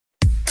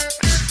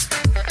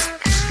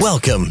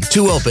Welcome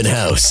to Open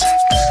House,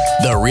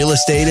 the real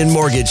estate and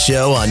mortgage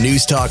show on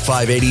News Talk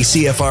 580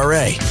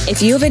 CFRA.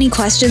 If you have any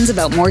questions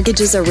about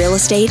mortgages or real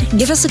estate,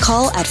 give us a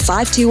call at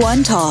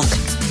 521-TALK.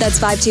 That's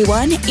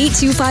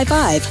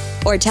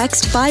 521-8255 or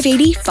text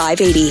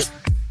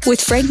 580-580. With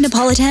Frank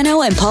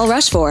Napolitano and Paul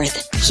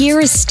Rushforth, here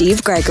is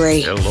Steve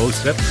Gregory. Hello,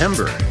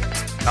 September.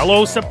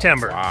 Hello,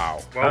 September.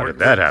 Wow. Well, how did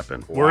that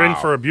happen? We're in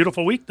for a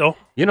beautiful week, though.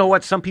 You know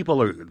what? Some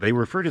people they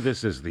refer to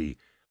this as the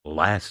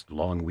last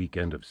long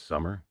weekend of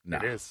summer. No.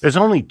 It is. There's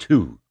only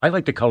two. I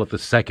like to call it the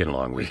second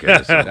long weekend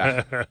of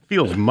summer.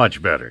 Feels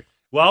much better.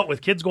 Well, with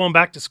kids going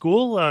back to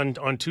school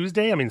on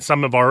Tuesday, I mean,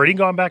 some have already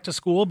gone back to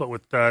school, but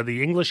with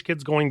the English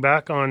kids going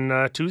back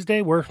on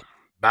Tuesday, we're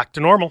back to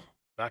normal,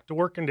 back to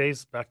working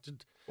days, back to...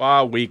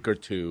 Well, a week or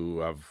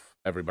two of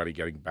everybody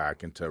getting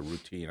back into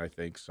routine, I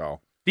think, so.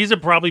 These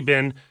have probably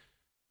been...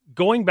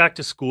 Going back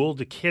to school,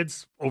 the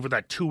kids over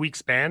that 2-week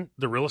span,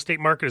 the real estate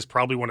market is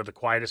probably one of the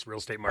quietest real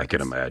estate markets. I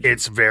can imagine.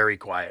 It's very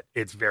quiet.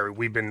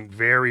 We've been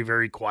very,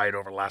 very quiet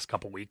over the last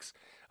couple of weeks.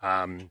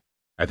 I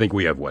think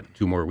we have,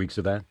 2 more weeks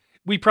of that?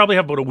 We probably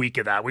have about a week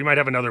of that. We might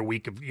have another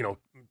week of,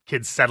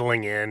 kids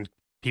settling in,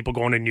 people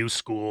going to new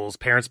schools,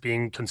 parents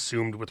being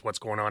consumed with what's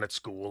going on at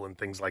school and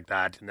things like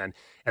that. And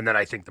then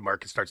I think the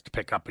market starts to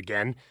pick up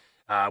again.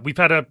 We've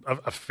had a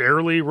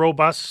fairly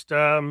robust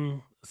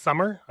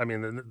summer. I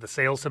mean, the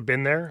sales have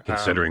been there.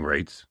 Considering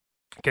rates.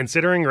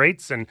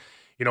 And,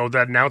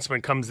 that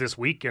announcement comes this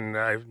week, and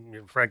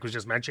Frank was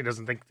just mentioning,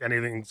 doesn't think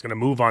anything's going to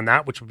move on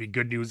that, which would be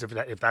good news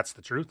if that's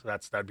the truth.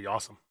 That'd be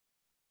awesome.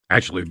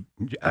 Actually,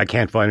 I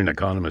can't find an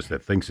economist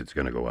that thinks it's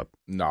going to go up.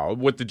 No,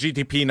 with the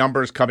GDP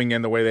numbers coming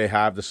in the way they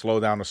have, the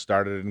slowdown has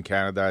started in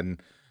Canada,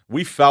 and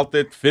we felt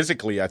it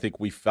physically. I think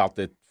we felt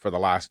it for the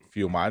last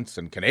few months,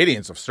 and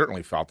Canadians have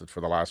certainly felt it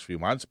for the last few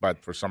months, but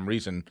for some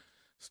reason,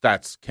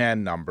 Stats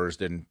Can numbers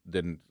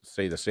didn't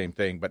say the same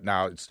thing, but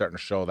now it's starting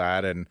to show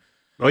that. And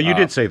well, you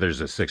did say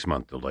there's a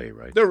 6-month delay,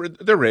 right?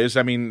 There is.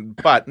 I mean,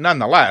 but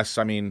nonetheless,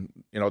 I mean,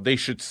 they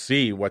should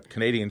see what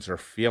Canadians are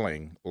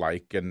feeling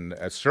like, and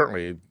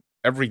certainly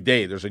every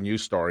day there's a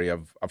news story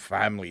of a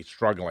family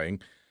struggling.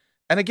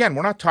 And again,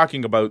 we're not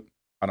talking about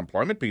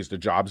unemployment because the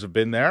jobs have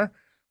been there.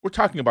 We're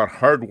talking about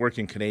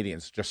hardworking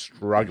Canadians just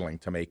struggling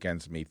to make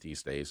ends meet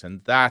these days,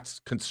 and that's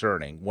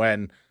concerning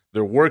when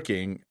they're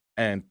working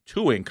and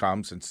 2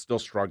 incomes and still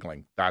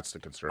struggling. That's the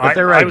concern.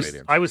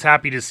 I was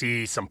happy to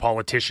see some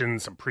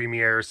politicians, some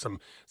premiers, some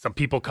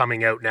people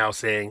coming out now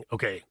saying,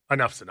 okay,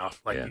 enough's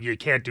enough. You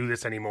can't do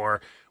this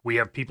anymore. We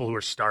have people who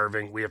are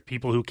starving. We have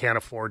people who can't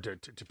afford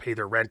to pay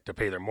their rent, to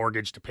pay their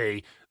mortgage, to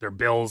pay their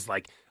bills.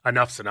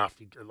 Enough's enough.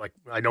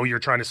 I know you're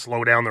trying to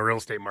slow down the real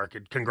estate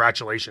market.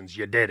 Congratulations,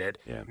 you did it.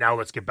 Yeah. Now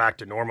let's get back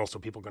to normal so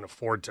people can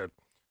afford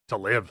to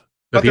live.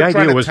 But the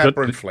idea was to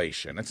temper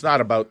inflation. It's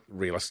not about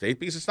real estate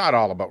because it's not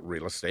all about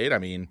real estate. I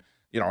mean,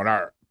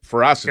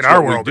 for us, it's in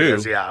our what world, we do. it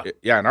is,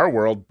 yeah, in our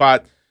world.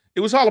 But it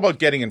was all about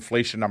getting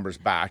inflation numbers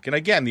back. And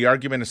again, the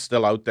argument is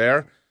still out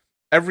there.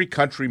 Every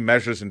country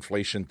measures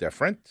inflation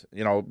different.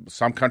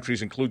 Some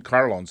countries include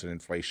car loans in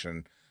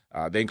inflation.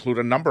 They include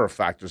a number of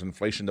factors in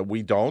inflation that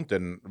we don't,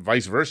 and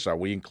vice versa.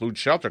 We include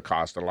shelter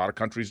costs that a lot of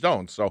countries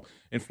don't. So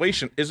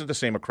inflation isn't the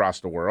same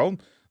across the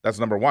world. That's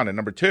number one. And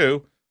number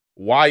two,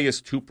 why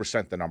is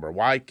 2% the number?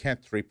 Why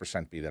can't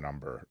 3% be the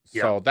number?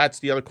 Yeah. So that's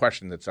the other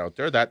question that's out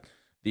there that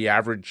the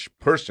average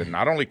person,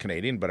 not only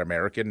Canadian, but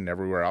American and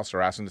everywhere else,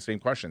 are asking the same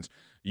questions.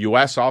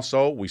 U.S.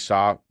 also, we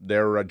saw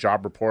their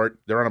job report,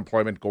 their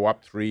unemployment go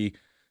up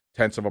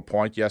 0.3 of a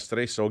point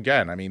yesterday. So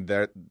again, I mean,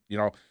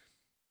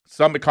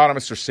 some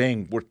economists are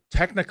saying we're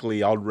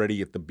technically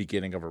already at the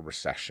beginning of a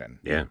recession.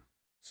 Yeah.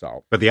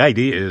 So, but the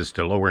idea is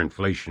to lower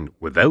inflation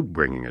without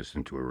bringing us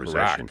into a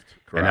recession.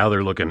 Correct. And now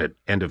they're looking at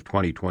end of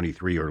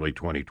 2023, early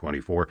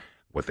 2024,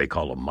 what they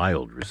call a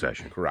mild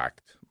recession.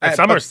 Correct. And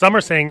some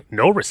are saying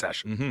no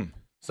recession. Mm-hmm.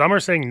 Some are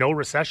saying no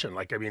recession.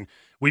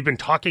 We've been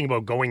talking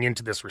about going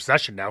into this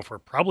recession now for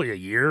probably a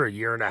year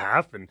and a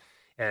half, and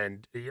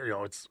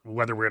it's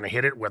whether we're going to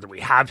hit it, whether we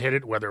have hit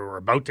it, whether we're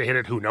about to hit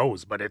it, who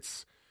knows? But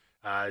it's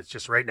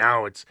just right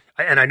now.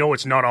 And I know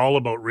it's not all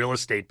about real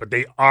estate, but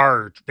they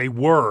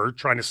were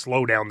trying to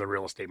slow down the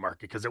real estate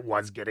market because it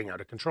was getting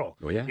out of control.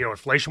 Oh, yeah.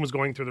 Inflation was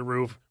going through the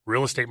roof,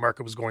 real estate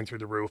market was going through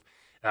the roof,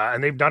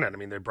 and they've done it. I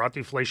mean, they brought the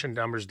inflation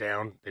numbers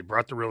down, they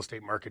brought the real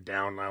estate market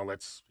down. Now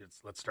let's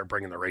start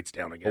bringing the rates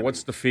down again. Well,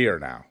 what's the fear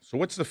now? So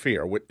what's the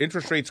fear? With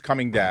interest rates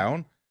coming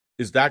down,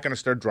 is that going to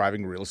start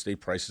driving real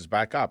estate prices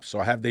back up? So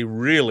have they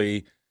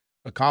really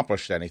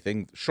accomplished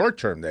anything? Short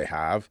term, they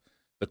have.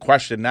 The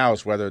question now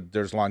is whether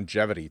there's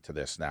longevity to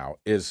this now.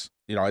 As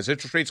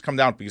interest rates come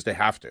down, because they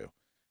have to.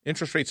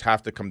 Interest rates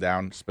have to come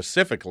down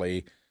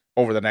specifically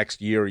over the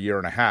next year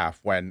and a half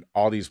when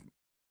all these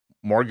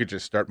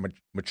mortgages start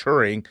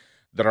maturing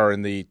that are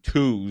in the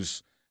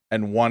 2s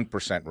and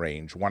 1%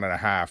 range,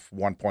 1.5%,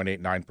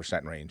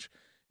 1.89% range.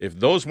 If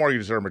those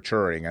mortgages are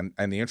maturing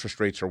and the interest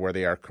rates are where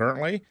they are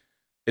currently,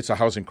 it's a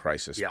housing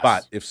crisis. Yes.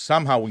 But if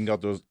somehow we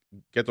can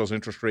get those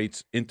interest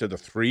rates into the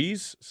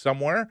 3s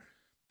somewhere,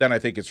 then I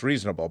think it's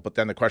reasonable. But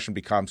then the question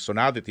becomes, so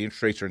now that the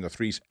interest rates are in the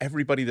threes,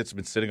 everybody that's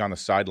been sitting on the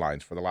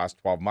sidelines for the last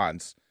 12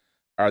 months,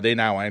 are they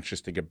now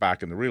anxious to get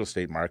back in the real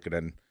estate market?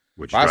 And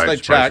which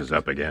drives prices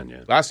up again.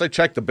 Yeah. Last I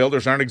checked, the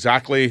builders aren't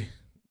exactly,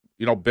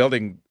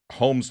 building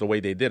homes the way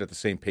they did at the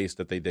same pace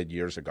that they did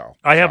years ago.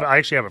 I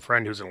actually have a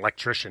friend who's an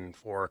electrician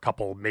for a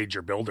couple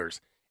major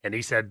builders, and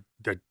he said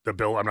that the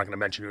bill, I'm not going to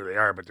mention who they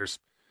are, but there's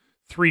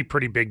 3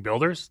 pretty big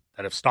builders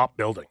that have stopped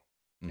building.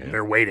 Yeah.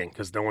 They're waiting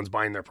because no one's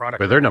buying their product.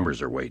 But their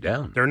numbers are way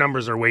down. Their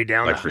numbers are way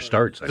down. Like for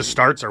starts. The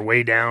starts are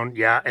way down,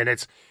 yeah. And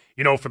it's,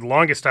 for the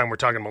longest time we're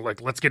talking about,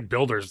 like, let's get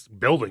builders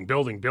building,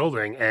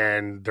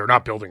 and they're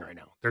not building right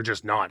now. They're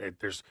just not.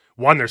 There's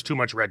too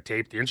much red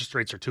tape. The interest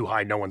rates are too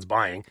high. No one's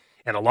buying.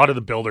 And a lot of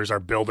the builders are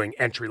building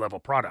entry-level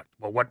product.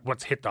 Well,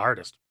 what's hit the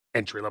hardest?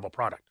 Entry-level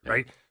product,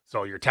 right?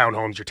 So your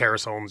townhomes, your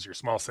terrace homes, your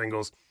small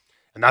singles.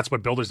 And that's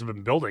what builders have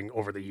been building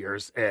over the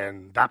years,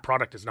 and that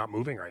product is not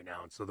moving right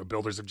now. And so the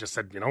builders have just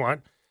said, you know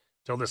what,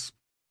 till this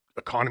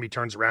economy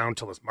turns around,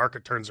 till this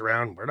market turns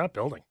around, we're not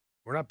building.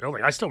 We're not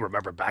building. I still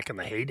remember back in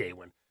the heyday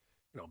when,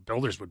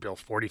 builders would build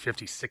 40,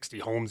 50, 60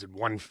 homes in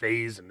one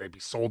phase, and they'd be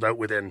sold out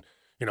within,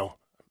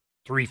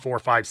 3, 4,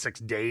 5, 6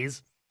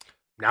 days.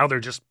 Now they're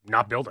just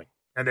not building.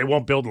 And they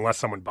won't build unless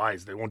someone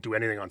buys. They won't do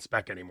anything on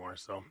spec anymore.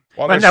 So,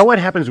 now what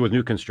happens with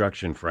new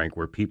construction, Frank,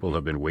 where people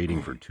have been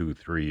waiting for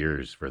 2-3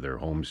 years for their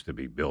homes to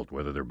be built,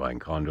 whether they're buying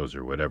condos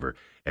or whatever,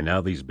 and now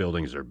these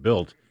buildings are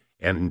built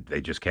and they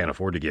just can't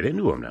afford to get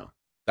into them now?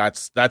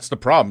 That's the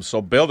problem.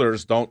 So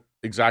builders don't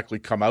exactly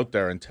come out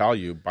there and tell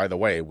you, by the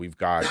way, we've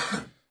got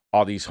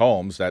all these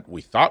homes that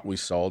we thought we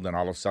sold, and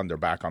all of a sudden they're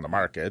back on the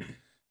market.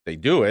 They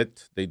do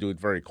it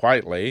very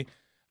quietly.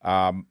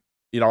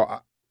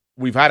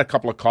 We've had a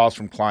couple of calls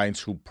from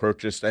clients who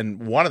purchased,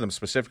 and one of them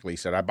specifically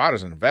said, I bought it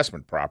as an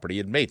investment property.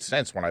 It made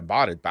sense when I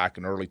bought it back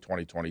in early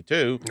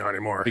 2022. Not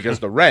anymore. Because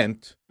the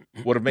rent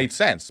would have made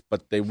sense,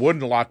 but they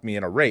wouldn't lock me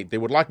in a rate. They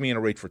would lock me in a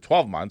rate for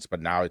 12 months,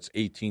 but now it's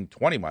 18,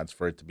 20 months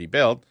for it to be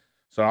built.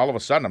 So all of a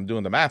sudden, I'm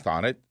doing the math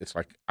on it. It's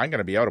like I'm going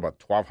to be out about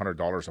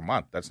 $1,200 a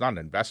month. That's not an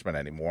investment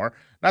anymore.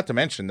 Not to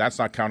mention, that's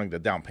not counting the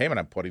down payment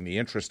I'm putting, the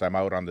interest I'm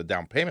out on the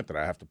down payment that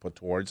I have to put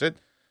towards it.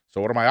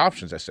 So what are my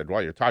options? I said,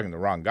 well, you're talking to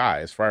the wrong guy.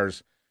 As far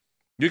as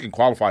you can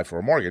qualify for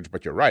a mortgage,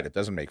 but you're right. It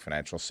doesn't make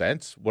financial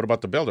sense. What about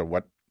the builder?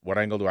 What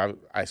angle do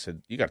I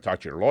said, you got to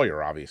talk to your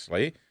lawyer,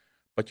 obviously,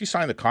 but you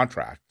signed the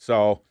contract.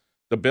 So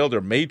the builder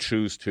may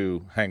choose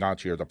to hang on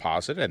to your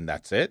deposit, and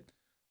that's it.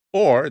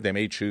 Or they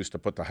may choose to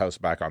put the house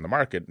back on the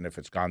market, and if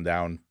it's gone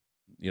down,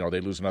 they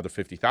lose another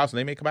 $50,000.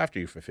 They may come after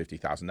you for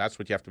 $50,000. That's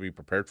what you have to be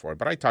prepared for.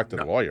 But I talked to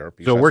the lawyer.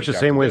 So it works the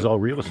same way as all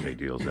real estate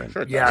deals then?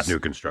 Sure, yes. New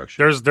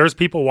construction. There's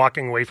people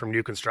walking away from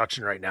new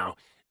construction right now.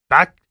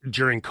 Back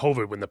during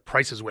COVID, when the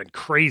prices went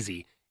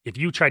crazy, if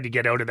you tried to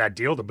get out of that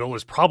deal, the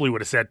builders probably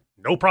would have said,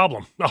 no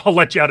problem. I'll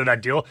let you out of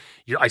that deal.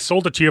 I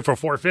sold it to you for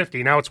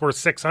 $450. Now it's worth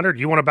 $600.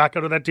 You want to back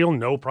out of that deal?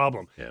 No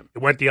problem. Yeah.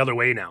 It went the other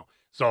way now.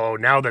 So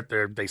now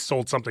that they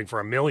sold something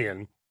for $1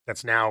 million,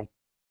 that's now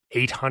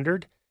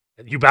 $800.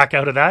 You back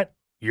out of that,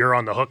 you're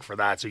on the hook for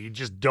that. So you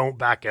just don't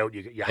back out.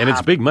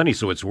 It's big money,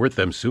 so it's worth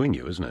them suing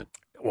you, isn't it?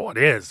 Well, it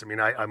is. I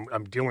mean,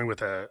 I'm dealing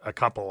with a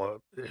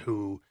couple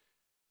who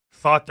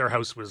thought their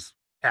house was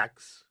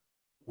X.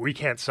 We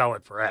can't sell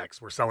it for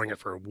X. We're selling it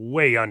for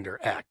way under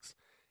X.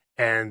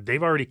 And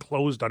they've already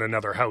closed on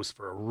another house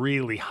for a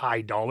really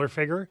high dollar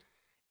figure.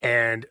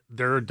 And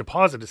their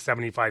deposit is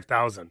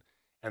 $75,000.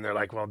 And they're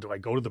like, well, do I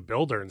go to the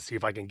builder and see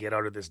if I can get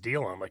out of this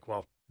deal? And I'm like,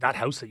 well, that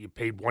house that you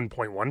paid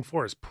 1.1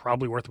 for is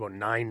probably worth about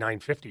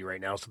 $950 right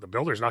now. So the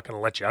builder's not going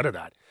to let you out of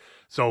that.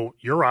 So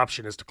your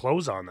option is to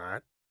close on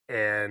that.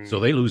 And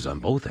so they lose on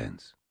both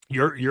ends.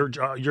 Your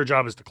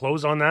job is to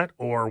close on that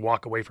or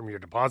walk away from your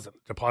deposit.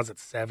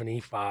 Deposit's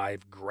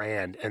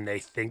 $75,000, and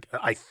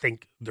I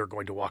think they're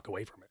going to walk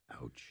away from it.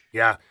 Ouch.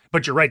 Yeah,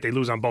 but you're right. They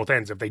lose on both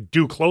ends. If they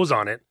do close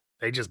on it,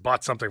 they just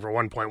bought something for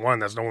 1.1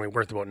 that's only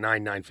worth about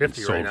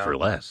 $950 right now. Sold for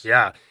less.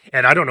 Yeah,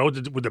 and I don't know.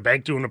 Would the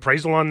bank do an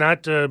appraisal on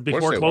that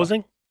before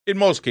closing? In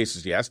most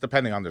cases, yes,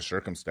 depending on the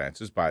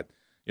circumstances. But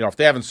if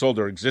they haven't sold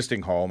their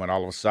existing home and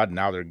all of a sudden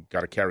now they've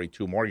got to carry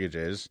 2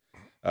 mortgages.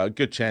 A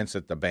good chance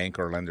that the bank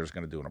or lender is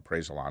going to do an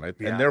appraisal on it.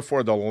 Yeah. And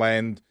therefore, they'll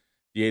lend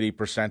the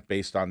 80%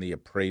 based on the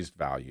appraised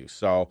value.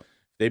 So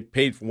they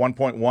paid for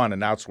 1.1 and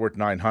now it's worth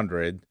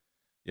 900.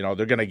 They're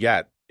going to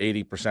get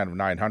 80% of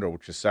 900,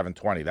 which is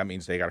 720. That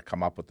means they got to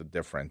come up with the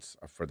difference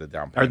for the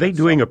down payment. Are they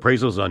doing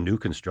appraisals on new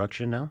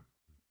construction now?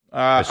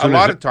 A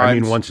lot of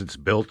times. Once it's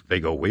built, they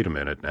go, wait a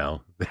minute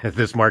now.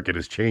 This market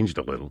has changed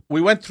a little.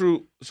 We go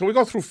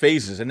through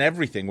phases, and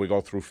everything we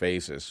go through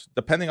phases,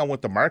 depending on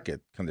what the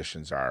market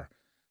conditions are.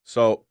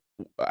 So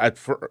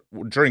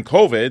during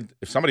COVID,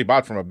 if somebody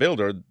bought from a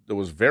builder, there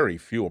was very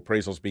few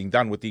appraisals being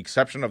done, with the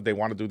exception of they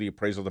want to do the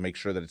appraisal to make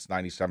sure that it's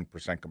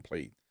 97%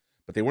 complete.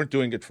 But they weren't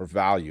doing it for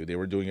value. They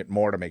were doing it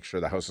more to make sure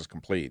the house is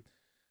complete.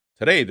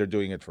 Today, they're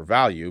doing it for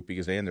value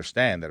because they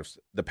understand that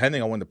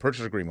depending on when the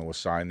purchase agreement was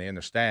signed, they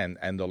understand,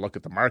 and they'll look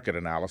at the market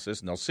analysis,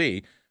 and they'll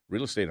see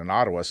real estate in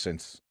Ottawa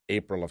since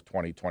April of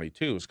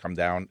 2022 has come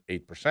down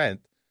 8%.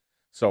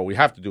 So we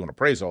have to do an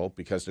appraisal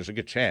because there's a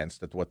good chance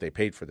that what they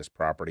paid for this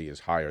property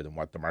is higher than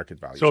what the market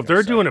value is. So if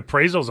they're doing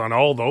appraisals on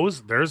all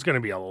those, there's going to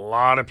be a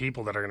lot of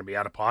people that are going to be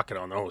out of pocket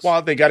on those.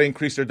 Well, they got to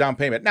increase their down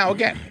payment. Now,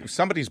 again, if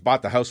somebody's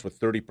bought the house with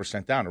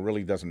 30% down, it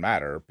really doesn't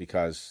matter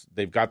because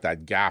they've got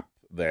that gap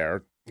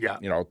there,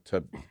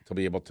 to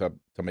be able to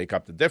make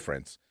up the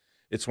difference.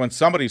 It's when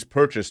somebody's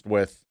purchased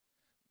with,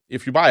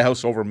 if you buy a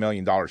house over $1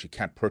 million, you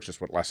can't purchase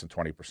with less than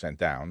 20%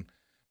 down.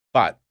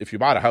 But if you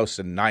bought a house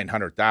in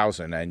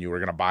 $900,000 and you were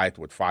going to buy it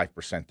with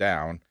 5%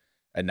 down,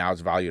 and now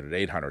it's valued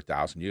at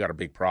 $800,000, you got a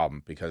big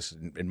problem because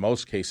in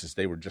most cases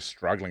they were just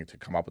struggling to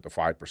come up with the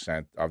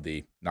 5% of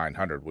the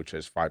 900, which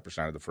is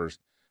 5% of the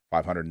first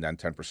 500 and then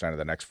 10% of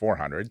the next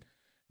 400.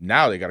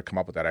 Now they got to come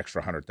up with that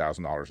extra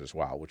 $100,000 as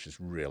well, which is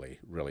really,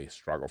 really a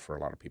struggle for a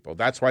lot of people.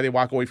 That's why they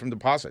walk away from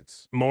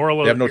deposits. They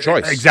have no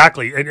choice.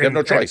 Exactly. They have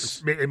no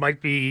choice. It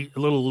might be a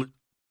little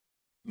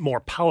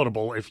more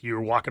palatable if you're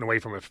walking away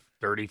from a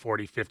 $30,000,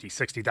 $40,000,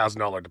 $50,000,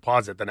 $60,000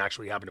 deposit than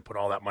actually having to put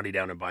all that money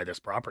down and buy this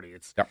property.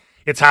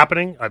 It's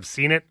happening. I've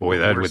seen it. Boy,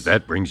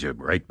 that brings you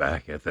right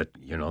back at that.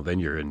 Then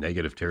you're in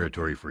negative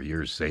territory for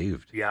years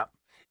saved. Yeah.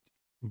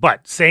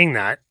 But saying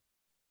that,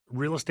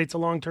 real estate's a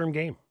long-term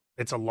game.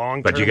 It's a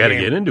long-term But you got to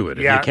get into it.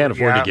 If you can't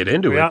afford to get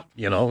into it,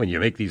 when you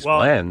make these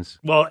plans.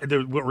 Well,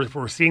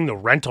 we're seeing the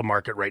rental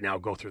market right now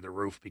go through the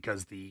roof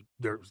because the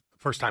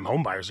first-time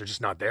home buyers are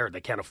just not there. They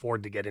can't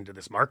afford to get into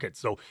this market.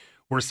 So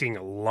we're seeing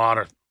a lot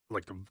of,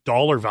 the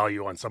dollar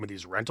value on some of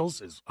these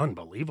rentals is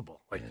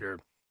unbelievable.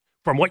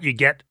 From what you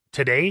get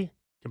today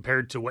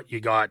compared to what you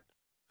got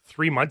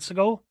 3 months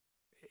ago,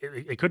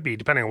 it could be,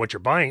 depending on what you're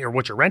buying or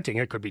what you're renting,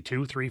 it could be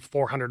 $200, $300,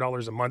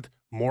 $400 a month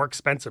more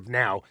expensive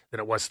now than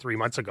it was 3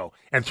 months ago.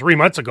 And 3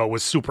 months ago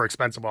was super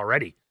expensive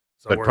already.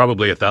 So but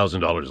probably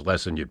 $1,000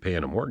 less than you'd pay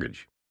in a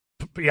mortgage.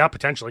 Yeah,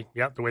 potentially.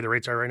 Yeah, the way the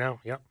rates are right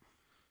now. Yeah.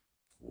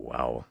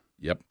 Wow.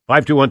 Yep.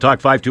 521-TALK,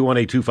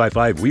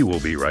 521-8255. We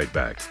will be right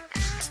back.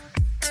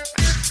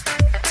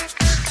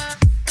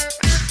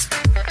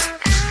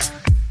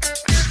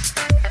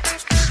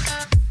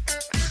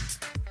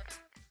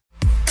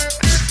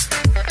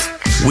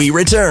 We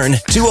return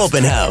to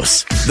Open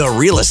House, the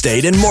real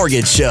estate and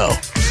mortgage show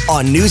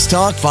on News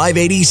Talk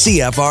 580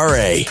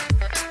 CFRA.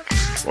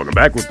 Welcome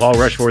back with Paul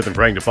Rushforth and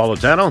Frank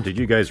Napolitano. Did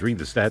you guys read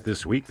the stat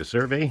this week, the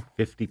survey?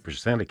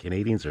 50% of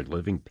Canadians are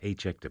living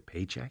paycheck to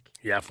paycheck?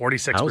 Yeah,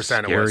 46%. How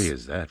scary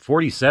is that?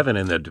 47,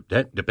 and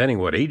depending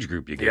what age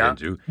group you get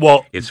into,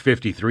 it's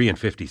 53 and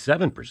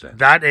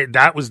 57%.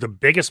 That was the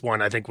biggest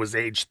one, I think, was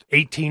aged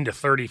 18 to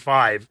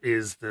 35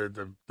 is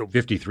the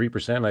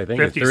 53%, I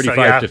think.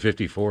 35 to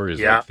 54 is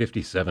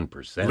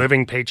 57%.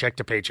 Living paycheck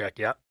to paycheck,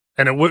 yeah.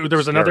 And there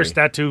was another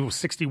stat, too,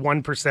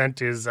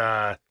 61% is...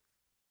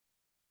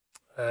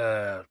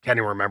 can't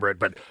even remember it,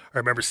 but I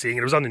remember seeing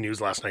it. It was on the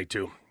news last night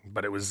too.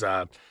 But it was,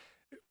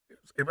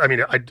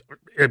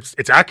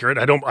 it's accurate.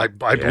 I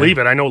believe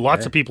it. I know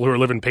lots of people who are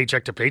living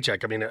paycheck to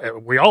paycheck. I mean,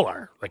 we all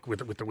are.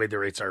 With the way the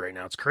rates are right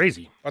now, it's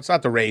crazy. Well, it's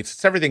not the rates;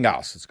 it's everything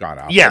else. It's gone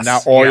up. Yes. And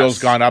now oil's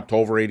gone up to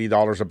over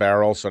 $80 a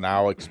barrel. So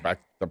now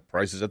expect the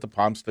prices at the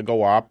pumps to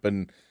go up.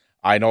 And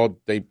I know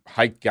they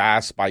hiked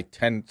gas by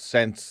 10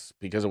 cents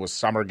because it was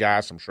summer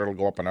gas. I'm sure it'll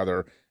go up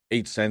another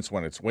 8 cents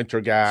when it's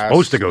winter gas.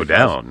 Supposed to go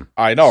down.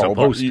 I know.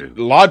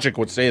 Logic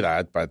would say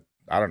that, but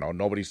I don't know.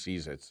 Nobody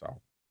sees it. So,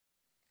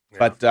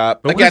 but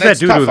again,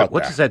 it's tough out there.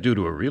 What does that do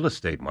to a real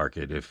estate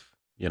market if,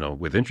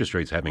 with interest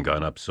rates having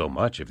gone up so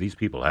much, if these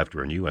people have to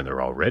renew and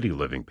they're already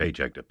living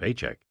paycheck to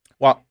paycheck?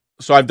 Well,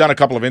 so I've done a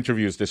couple of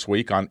interviews this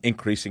week on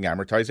increasing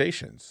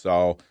amortization.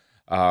 So,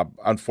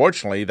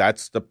 unfortunately,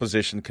 that's the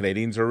position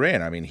Canadians are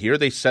in. I mean, here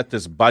they set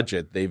this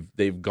budget.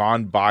 They've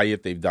gone by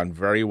it. They've done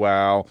very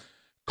well.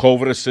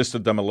 COVID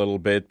assisted them a little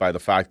bit by the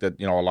fact that,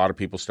 a lot of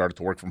people started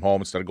to work from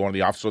home instead of going to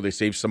the office, so they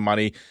saved some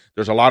money.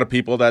 There's a lot of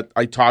people that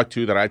I talked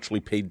to that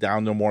actually paid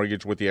down their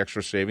mortgage with the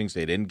extra savings.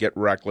 They didn't get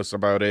reckless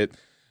about it.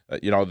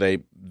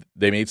 They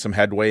made some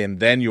headway, and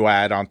then you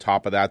add on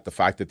top of that the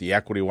fact that the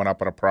equity went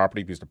up on a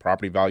property because the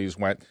property values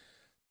went.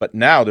 But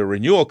now the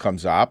renewal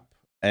comes up,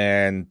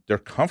 and they're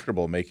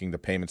comfortable making the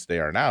payments they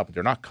are now, but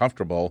they're not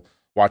comfortable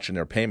watching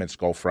their payments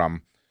go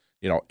from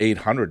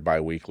 $800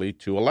 biweekly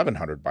to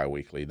 $1,100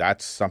 biweekly.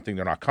 That's something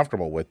they're not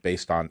comfortable with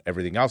based on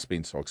everything else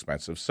being so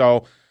expensive.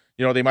 So,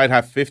 they might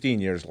have 15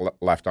 years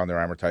left on their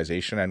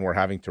amortization, and we're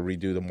having to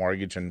redo the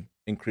mortgage and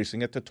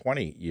increasing it to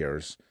 20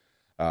 years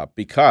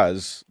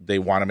because they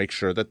want to make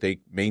sure that they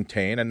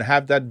maintain and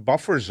have that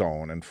buffer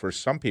zone. And for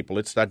some people,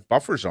 it's that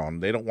buffer zone.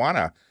 They don't want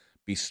to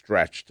be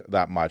stretched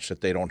that much that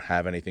they don't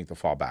have anything to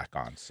fall back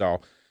on. So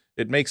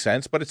it makes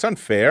sense, but it's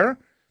unfair.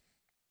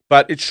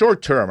 But it's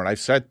short term, and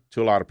I've said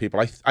to a lot of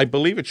people, I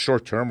believe it's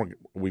short term.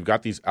 We've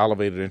got these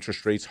elevated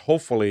interest rates.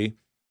 Hopefully,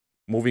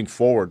 moving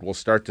forward, we'll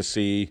start to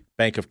see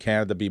Bank of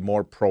Canada be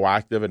more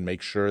proactive and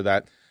make sure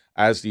that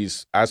as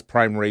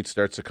prime rate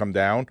starts to come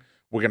down,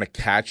 we're going to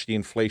catch the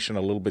inflation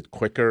a little bit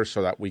quicker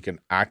so that we can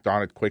act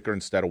on it quicker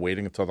instead of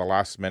waiting until the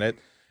last minute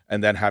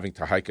and then having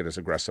to hike it as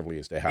aggressively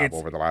as they have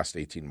over the last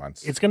 18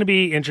 months. It's going to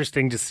be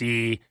interesting to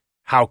see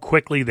how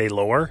quickly they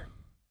lower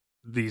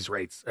these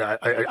rates.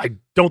 I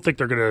don't think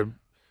they're going to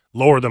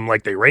lower them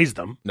like they raised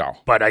them. No.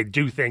 But I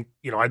do think,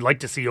 I'd like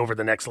to see over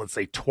the next, let's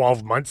say,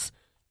 12 months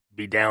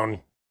be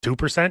down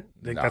 2%.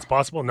 Think that's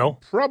possible? No?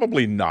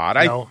 Probably not.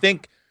 No.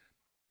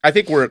 I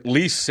think we're at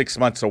least 6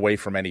 months away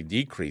from any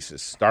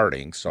decreases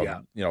starting.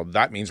 So,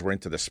 that means we're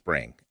into the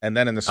spring. And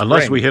then in the spring...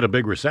 Unless we hit a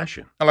big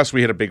recession.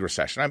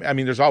 I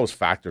mean, there's always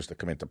factors that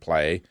come into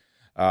play.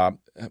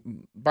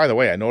 By the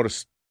way, I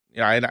noticed,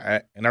 and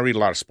I read a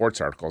lot of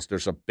sports articles,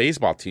 there's a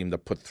baseball team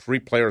that put 3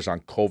 players on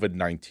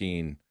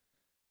COVID-19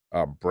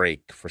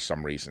 break for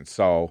some reason.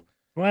 So...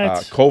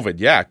 What?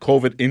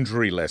 COVID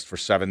injury list for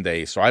 7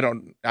 days. So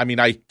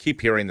I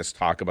keep hearing this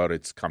talk about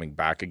it's coming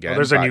back again. Well,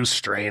 there's a new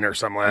strain or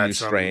something like that. New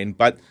strain.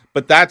 But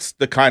that's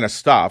the kind of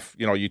stuff,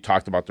 you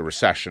talked about the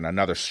recession,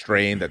 another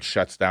strain that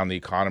shuts down the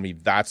economy.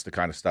 That's the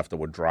kind of stuff that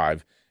would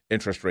drive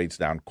interest rates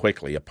down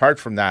quickly. Apart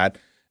from that,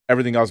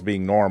 everything else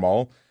being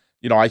normal,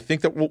 I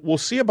think that we'll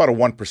see about a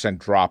 1%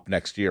 drop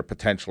next year,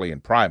 potentially in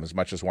prime, as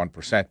much as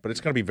 1%, but it's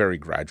going to be very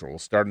gradual. We'll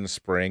start in the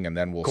spring and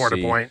then we'll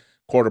see.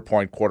 Quarter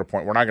point.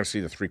 We're not going to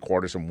see the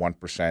 3/4 and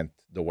 1%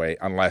 the way,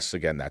 unless,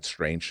 again, that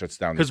strain shuts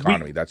down the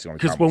economy. That's the only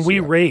time. Because when we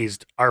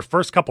raised, our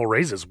first couple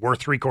raises were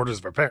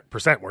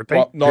 0.75%, weren't they?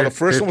 Well, no, the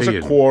first one was a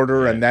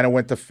quarter, and then it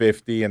went to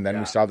 50, and then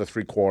we saw the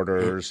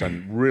 3/4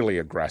 and really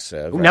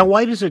aggressive. Now,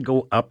 why does it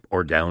go up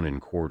or down in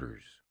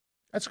quarters?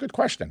 That's a good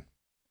question.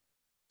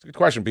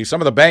 Because some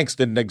of the banks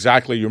didn't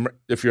exactly,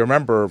 if you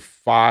remember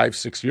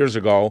 5-6 years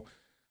ago,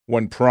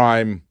 when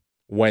prime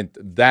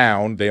went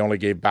down, they only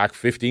gave back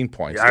 15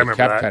 points. They kept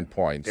that. 10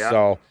 points. Yeah.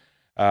 So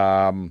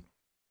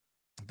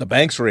the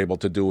banks were able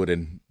to do it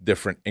in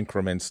different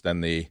increments than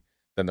the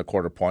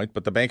quarter point.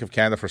 But the Bank of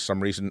Canada, for some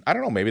reason, I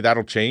don't know, maybe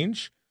that'll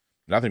change.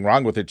 Nothing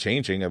wrong with it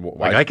changing.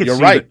 You're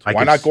right.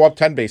 Why not go up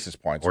 10 basis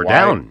points? Or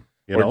down.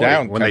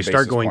 Down when they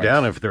start going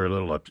down, if they're a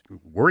little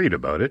worried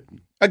about it.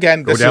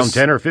 Again, go down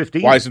 10 or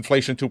 15. Why is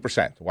inflation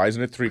 2%? Why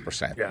isn't it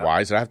 3%? Yeah.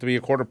 Why does it have to be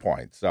a quarter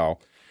point? So...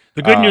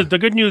 The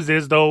good news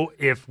is, though,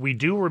 if we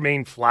do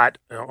remain flat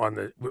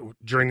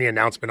during the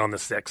announcement on the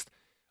 6th,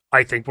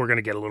 I think we're going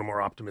to get a little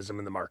more optimism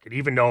in the market.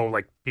 Even though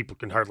people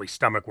can hardly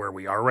stomach where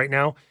we are right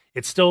now,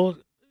 it still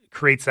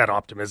creates that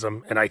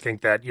optimism. And I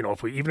think that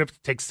if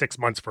it takes 6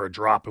 months for a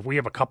drop, if we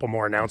have a couple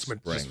more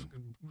announcements,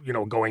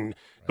 going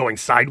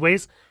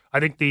sideways, I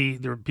think the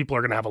people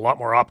are going to have a lot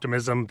more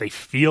optimism. They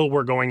feel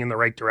we're going in the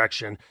right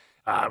direction.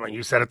 When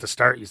you said at the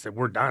start, you said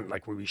we're done.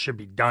 We should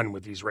be done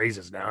with these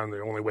raises now, and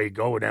the only way to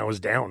go now is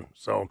down.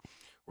 So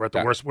we're at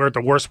the worst. We're at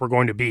the worst we're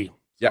going to be.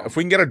 Yeah, if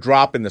we can get a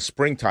drop in the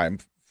springtime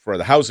for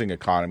the housing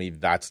economy,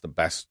 that's the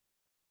best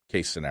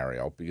case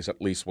scenario because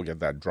at least we'll get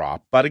that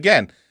drop. But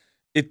again,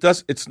 it's a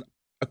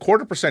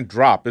 0.25%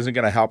 drop isn't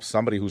going to help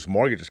somebody whose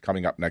mortgage is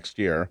coming up next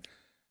year.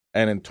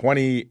 And in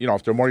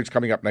if their mortgage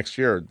coming up next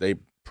year, they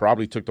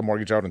probably took the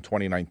mortgage out in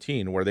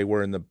 2019, where they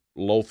were in the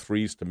low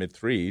 3s to mid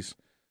 3s.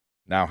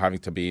 Now having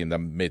to be in the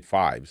mid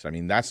 5s. I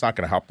mean, that's not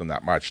going to help them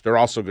that much. They're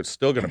also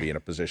still going to be in a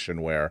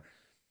position where,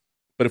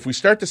 but if we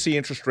start to see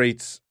interest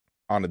rates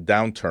on a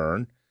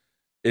downturn,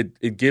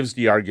 it gives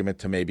the argument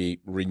to maybe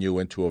renew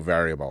into a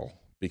variable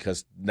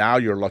because now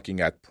you're looking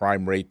at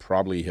prime rate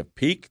probably have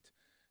peaked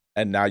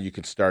and now you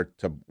can start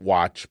to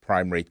watch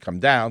prime rate come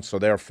down. So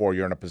therefore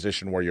you're in a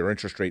position where your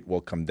interest rate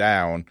will come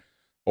down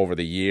over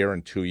the year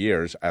and 2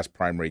 years as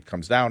prime rate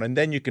comes down. And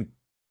then you can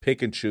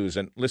pick and choose.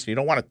 And listen, you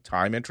don't want to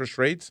time interest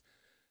rates.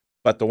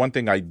 But the one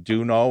thing I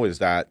do know is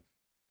that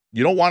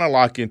you don't want to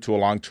lock into a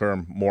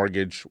long-term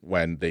mortgage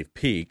when they've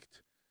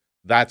peaked.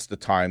 That's the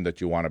time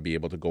that you want to be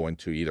able to go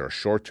into either a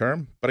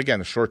short-term. But again,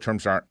 the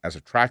short-terms aren't as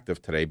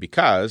attractive today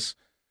because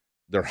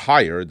they're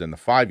higher than the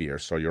 5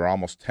 years. So you're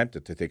almost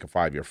tempted to take a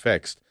 5-year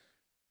fixed.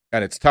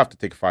 And it's tough to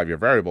take a 5-year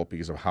variable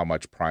because of how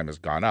much prime has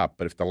gone up.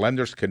 But if the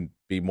lenders can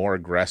be more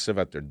aggressive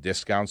at their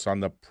discounts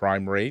on the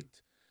prime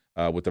rate,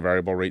 with the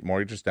variable rate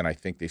mortgages, then I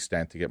think they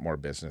stand to get more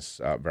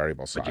business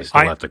variable side. But you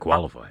still have to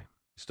qualify.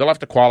 Still have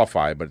to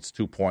qualify, but it's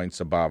 2 points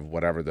above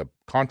whatever the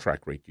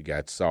contract rate you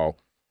get. So,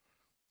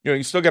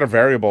 you still get a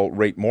variable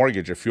rate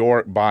mortgage if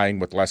you're buying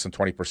with less than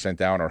 20%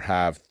 down or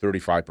have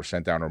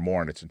 35% down or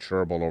more, and it's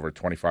insurable over a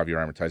 25-year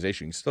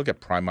amortization. You still get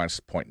prime minus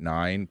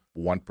 0.9,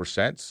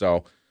 1%.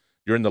 So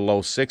you're in the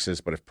low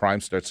 6s, but if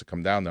prime starts to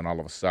come down, then all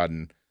of a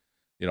sudden,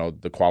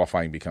 the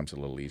qualifying becomes a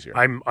little easier.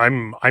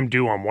 I'm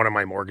due on one of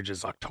my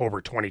mortgages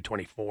October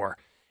 2024.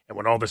 And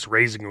when all this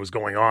raising was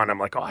going on, I'm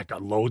like, I've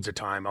got loads of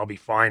time. I'll be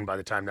fine by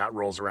the time that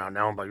rolls around.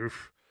 Now I'm like,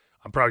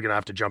 I'm probably going to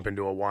have to jump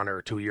into a 1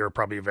 or 2 year,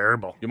 probably a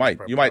variable. You might.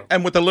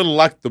 And with a little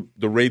luck,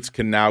 the rates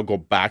can now go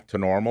back to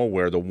normal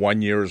where the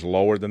 1 year is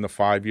lower than the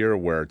 5 year,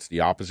 where it's the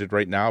opposite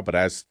right now. But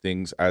as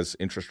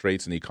interest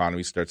rates and the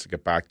economy starts to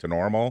get back to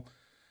normal,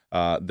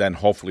 then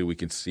hopefully we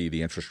can see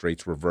the interest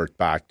rates revert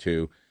back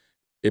to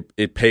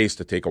it pays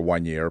to take a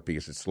 1 year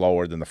because it's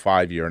lower than the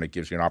 5 year, and it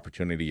gives you an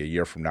opportunity a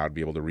year from now to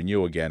be able to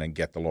renew again and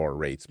get the lower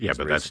rates. Yeah,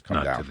 but that's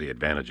not to the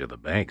advantage of the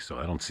bank, so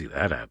I don't see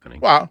that happening.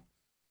 Well,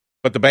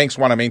 but the banks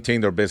want to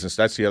maintain their business.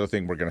 That's the other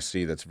thing we're going to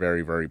see that's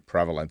very, very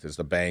prevalent is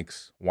the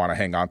banks want to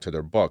hang on to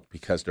their book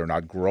because they're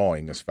not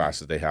growing as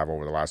fast as they have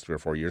over the last 3 or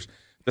 4 years,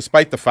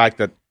 despite the fact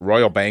that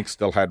Royal Bank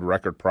still had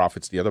record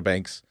profits. The other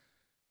banks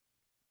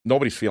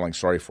nobody's feeling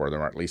sorry for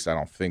them, or at least I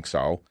don't think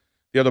so.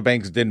 The other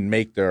banks didn't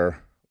make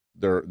their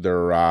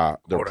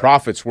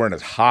profits weren't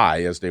as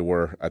high as they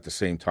were at the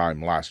same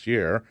time last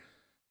year,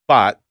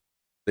 but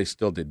they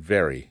still did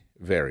very,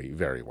 very,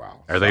 very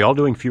well. Are they all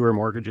doing fewer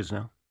mortgages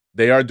now?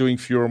 They are doing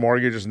fewer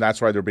mortgages, and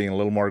that's why they're being a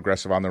little more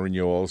aggressive on the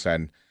renewals.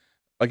 And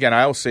again,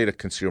 I always say to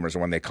consumers,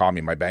 when they call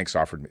me, my bank's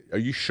offered me, are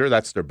you sure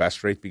that's their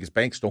best rate? Because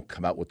banks don't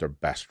come out with their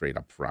best rate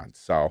up front.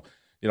 So,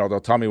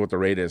 they'll tell me what the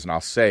rate is, and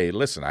I'll say,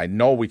 listen, I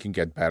know we can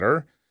get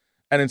better.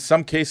 And in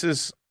some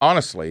cases,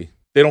 honestly,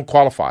 they don't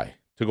qualify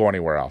to go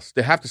anywhere else.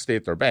 They have to stay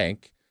at their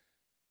bank,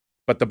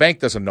 but the bank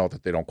doesn't know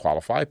that they don't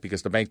qualify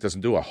because the bank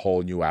doesn't do a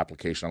whole new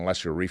application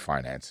unless you're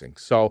refinancing.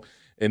 So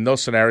in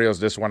those scenarios,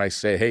 this is when I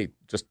say, hey,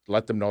 just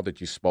let them know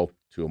that you spoke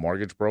to a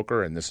mortgage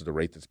broker and this is the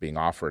rate that's being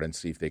offered and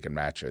see if they can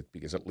match it,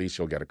 because at least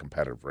you'll get a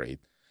competitive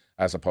rate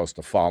as opposed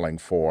to falling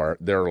for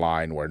their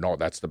line where, no,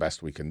 that's the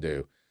best we can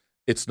do.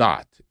 It's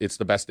not. It's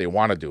the best they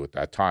want to do at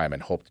that time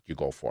and hope that you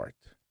go for it.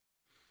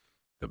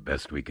 The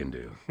best we can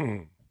do.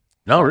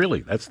 No,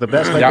 really, that's the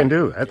best I can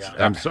do.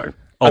 I'm sorry.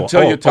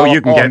 Until you tell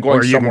you can get,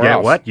 or you can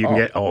get what? You can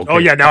get. Oh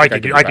yeah, now I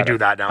can do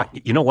that now.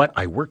 You know what?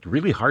 I worked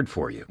really hard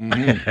for you.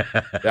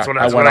 That's what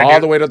I went all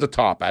the way to the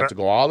top. I had to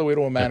go all the way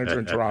to a manager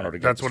in Toronto to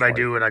get. That's what I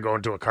do when I go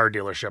into a car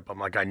dealership. I'm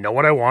like, I know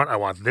what I want. I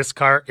want this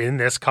car in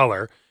this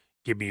color.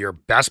 Give me your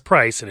best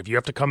price, and if you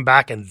have to come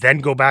back and then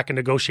go back and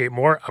negotiate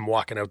more, I'm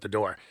walking out the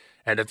door.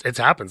 And it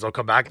happens. They'll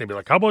come back and they'll be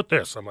like, how about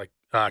this? I'm like,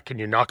 can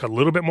you knock a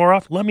little bit more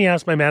off? Let me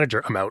ask my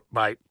manager. I'm out.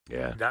 Bye.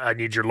 Yeah. I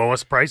need your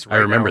lowest price right I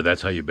remember now.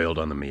 That's how you bailed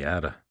on the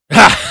Miata.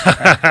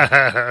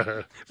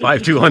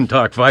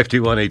 521-TALK,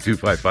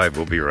 521-8255.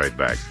 We'll be right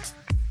back.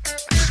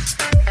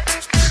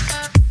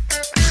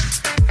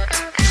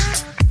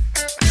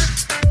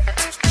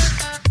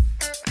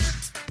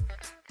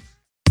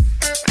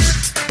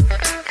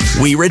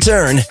 We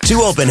return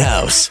to Open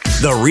House,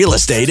 the real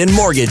estate and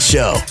mortgage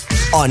show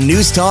on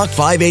News Talk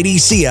 580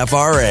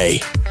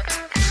 CFRA.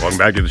 Welcome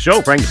back to the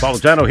show. Frank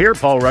Napolitano here.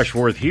 Paul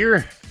Rushforth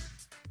here.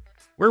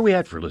 Where are we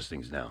at for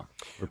listings now?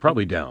 We're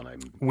probably down,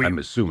 I'm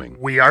assuming.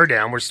 We are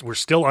down. We're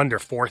still under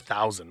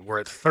 4,000. We're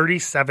at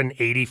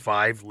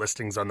 3,785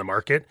 listings on the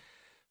market.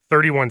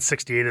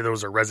 3,168 of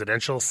those are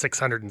residential,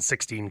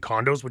 616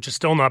 condos, which is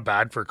still not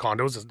bad for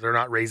condos. They're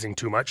not raising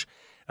too much.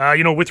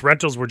 With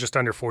rentals, we're just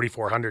under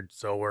 4,400.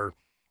 So we're,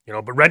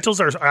 but rentals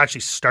are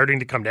actually starting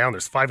to come down.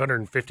 There's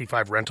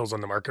 555 rentals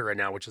on the market right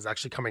now, which is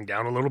actually coming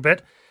down a little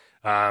bit.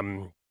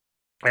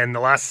 And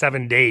the last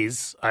 7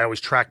 days, I always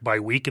track by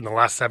week. In the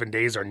last 7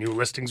 days, our new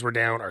listings were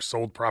down, our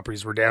sold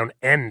properties were down,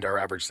 and our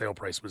average sale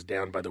price was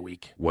down by the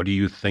week. What do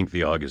you think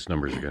the August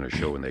numbers are going to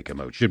show when they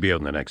come out? Should be out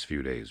in the next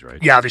few days, right?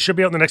 Yeah, they should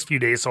be out in the next few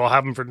days, so I'll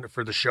have them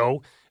for the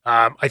show.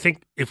 I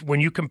think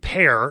when you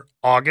compare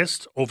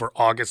August over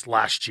August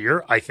last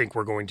year, I think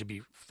we're going to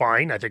be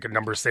fine. I think our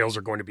number of sales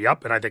are going to be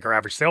up, and I think our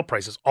average sale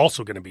price is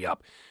also going to be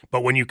up.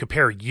 But when you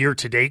compare year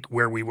to date,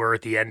 where we were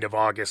at the end of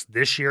August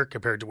this year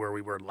compared to where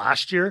we were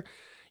last year,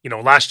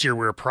 last year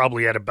we were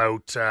probably at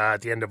about,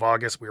 at the end of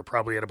August, we were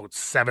probably at about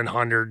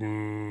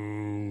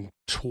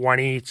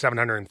 720,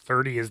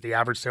 730 is the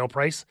average sale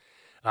price.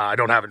 I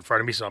don't have it in front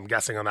of me, so I'm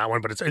guessing on that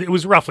one, but it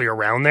was roughly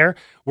around there.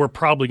 We're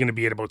probably going to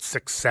be at about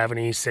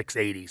 670,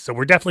 680. So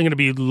we're definitely going to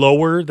be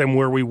lower than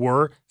where we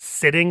were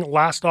sitting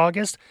last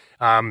August.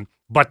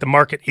 But the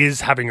market is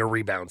having a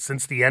rebound.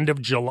 Since the end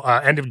of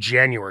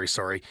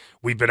January,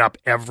 we've been up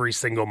every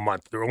single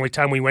month. The only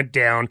time we went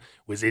down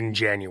was in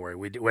January.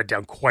 We went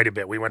down quite a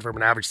bit. We went from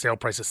an average sale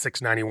price of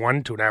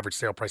 $691 to an average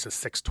sale price of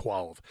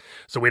 $612.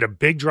 So we had a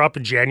big drop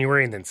in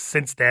January, and then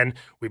since then,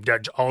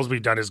 all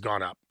we've done has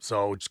gone up.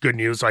 So it's good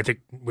news. So I think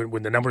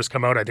when the numbers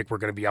come out, I think we're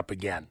going to be up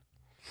again.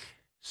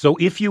 So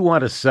if you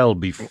want to sell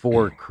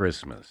before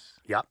Christmas,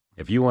 yep.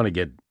 If you want to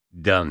get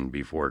done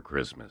before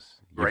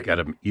Christmas, you've got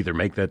to either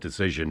make that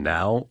decision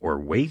now or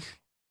wait.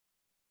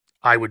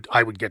 I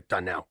would get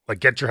done now.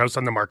 Like, get your house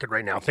on the market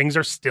right now. Things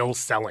are still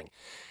selling.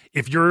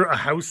 If you're a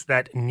house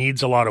that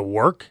needs a lot of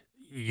work,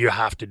 you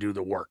have to do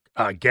the work.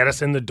 Get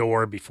us in the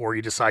door before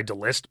you decide to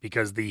list,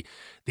 because the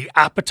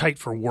appetite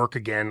for work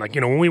again,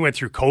 when we went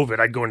through COVID,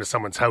 I'd go into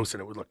someone's house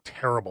and it would look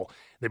terrible.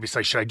 They'd be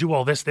like, should I do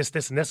all this,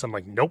 and this? I'm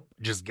like, nope,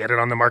 just get it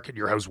on the market.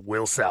 Your house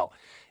will sell.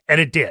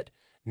 And it did.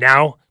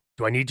 Now,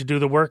 do I need to do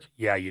the work?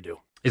 Yeah, you do.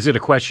 Is it a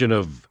question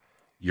of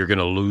you're going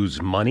to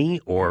lose money,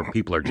 or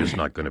people are just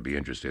not going to be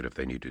interested if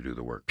they need to do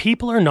the work?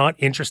 People are not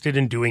interested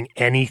in doing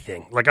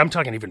anything. Like, I'm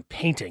talking even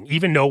painting.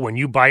 Even though when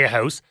you buy a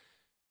house,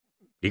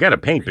 you got to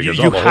paint because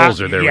all the holes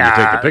are there when you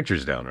take the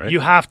pictures down, right? You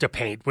have to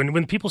paint.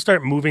 When people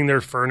start moving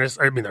their furniture,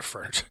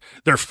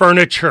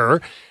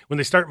 when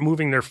they start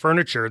moving their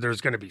furniture, there's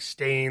going to be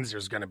stains,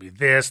 there's going to be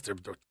this.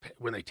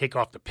 When they take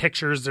off the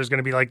pictures, there's going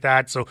to be like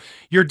that. So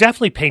you're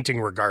definitely painting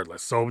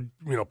regardless. So,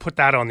 put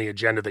that on the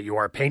agenda that you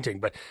are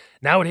painting. But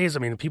nowadays,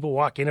 people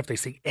walk in, if they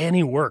see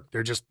any work,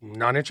 they're just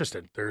not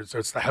interested. So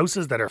it's the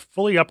houses that are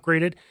fully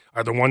upgraded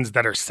are the ones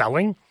that are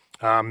selling.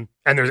 And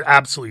there's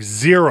absolutely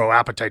zero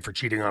appetite for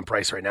cheating on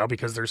price right now,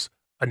 because there's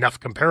enough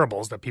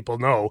comparables that people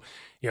know,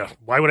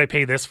 why would I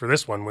pay this for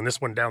this one when this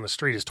one down the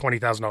street is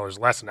 $20,000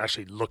 less and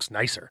actually looks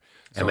nicer?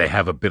 And they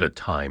have a bit of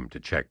time to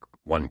check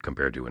one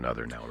compared to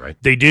another now, right?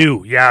 They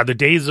do. Yeah. The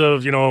days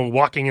of,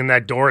 walking in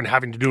that door and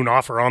having to do an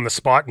offer on the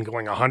spot and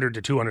going 100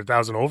 to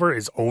 200,000 over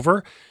is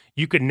over.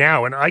 You can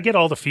now, and I get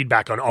all the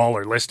feedback on all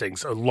our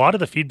listings. A lot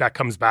of the feedback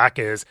comes back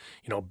is,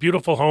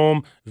 beautiful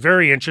home,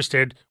 very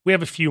interested. We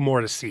have a few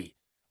more to see.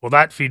 Well,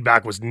 that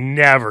feedback was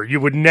you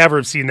would never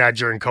have seen that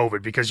during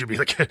COVID, because you'd be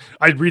like,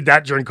 I'd read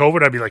that during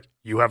COVID. I'd be like,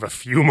 you have a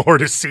few more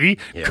to see?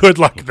 Yeah. Good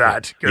luck with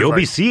that. You'll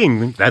be seeing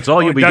them. That's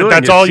all you'll be doing.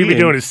 That's all you'll be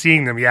doing is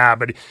seeing them. Yeah.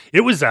 But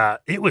it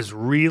was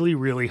really,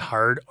 really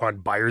hard on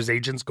buyer's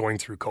agents going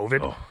through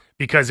COVID. Oh.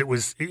 Because it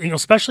was,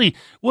 especially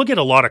we'll get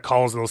a lot of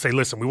calls and they'll say,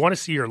 listen, we want to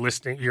see your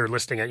listing at,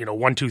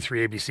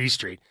 123 ABC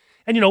Street.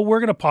 And, we're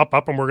going to pop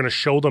up and we're going to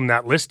show them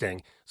that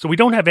listing. So we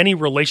don't have any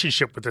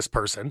relationship with this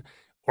person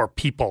or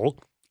people.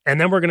 And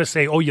then we're going to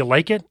say, oh, you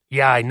like it?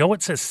 Yeah, I know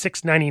it says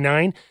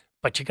 $699,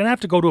 but you're going to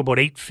have to go to about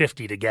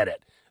 $850 to get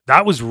it.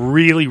 That was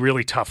really,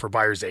 really tough for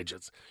buyer's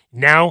agents.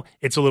 Now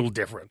it's a little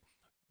different.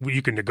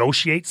 You can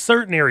negotiate.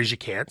 Certain areas you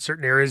can't.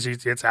 Certain areas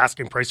it's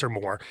asking price or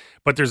more.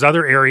 But there's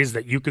other areas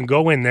that you can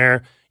go in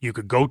there. You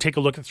could go take a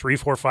look at 3,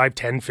 4, 5,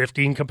 10,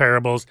 15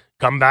 comparables,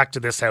 come back to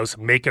this house,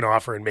 make an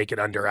offer, and make it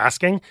under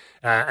asking.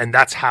 And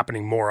that's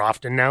happening more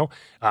often now.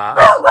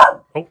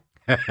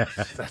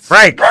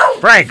 Frank,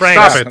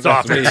 stop it.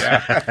 Stop it.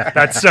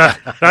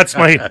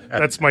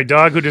 That's my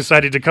dog who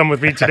decided to come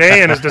with me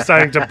today and is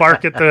deciding to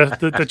bark at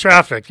the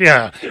traffic.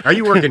 Yeah. Are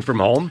you working from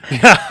home?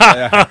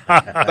 Yeah.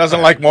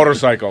 Doesn't like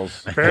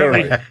motorcycles.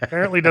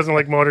 Apparently doesn't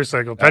like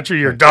motorcycles.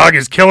 Petri, your dog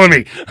is killing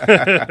me.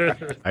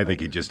 I think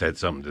he just had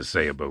something to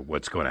say about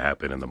what's going to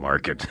happen in the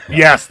market.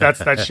 Yes,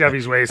 that's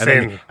Chevy's way of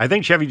saying. I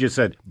think Chevy just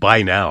said,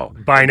 buy now.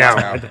 Buy now.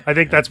 I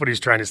think that's what he's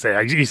trying to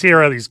say. You see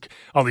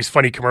all these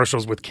funny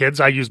commercials with kids.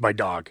 I use my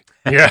dog.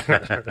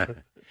 Yeah.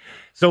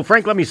 So,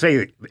 Frank, let me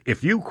say,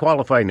 if you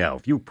qualify now,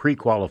 if you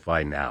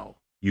pre-qualify now,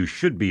 you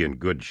should be in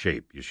good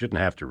shape. You shouldn't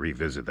have to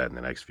revisit that in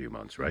the next few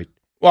months, right?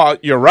 Well,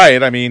 you're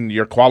right. I mean,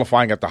 you're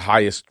qualifying at the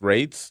highest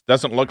rates.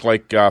 Doesn't look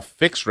like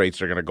fixed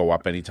rates are going to go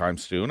up anytime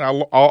soon.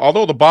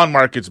 Although the bond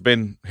market's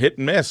been hit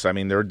and miss. I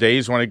mean, there are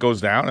days when it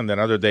goes down and then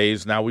other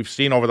days. Now, we've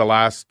seen over the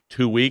last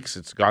 2 weeks,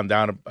 it's gone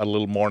down a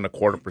little more than a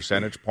quarter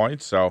percentage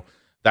point. So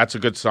that's a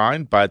good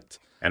sign. But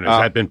and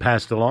has that been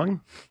passed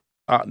along?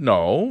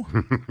 No,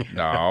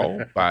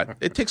 but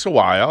it takes a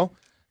while,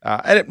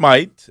 and it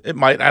might.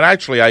 And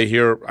actually,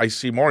 I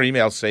see more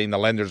emails saying the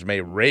lenders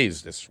may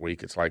raise this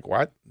week. It's like,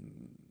 what?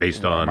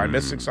 Based on? Am I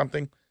missing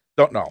something?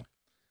 Don't know.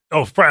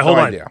 Oh,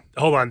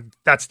 hold on.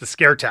 That's the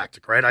scare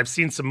tactic, right? I've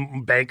seen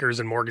some bankers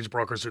and mortgage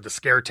brokers who the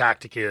scare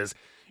tactic is,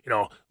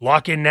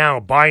 lock in now,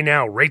 buy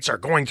now, rates are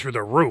going through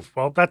the roof.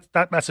 Well,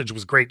 that message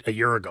was great a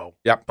year ago.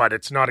 Yep. But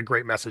it's not a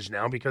great message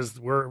now because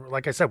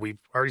like I said, we've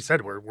already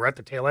said we're at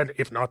the tail end,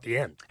 if not the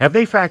end. Have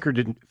they factored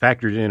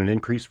in an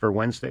increase for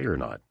Wednesday or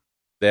not?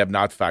 They have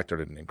not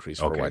factored in an increase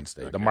for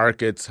Wednesday. Okay. The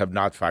markets have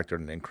not factored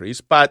in an increase,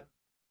 but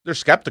they're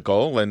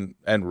skeptical and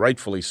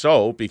rightfully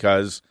so,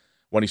 because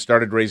when he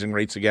started raising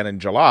rates again in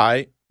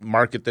July,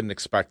 market didn't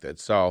expect it.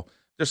 So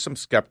there's some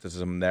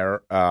skepticism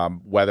there,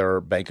 whether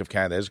Bank of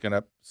Canada is going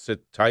to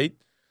sit tight.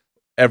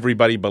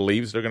 Everybody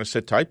believes they're going to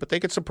sit tight, but they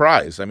get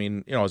surprised. I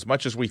mean, as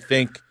much as we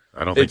think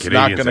it's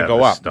not going to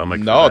go up.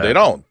 No, they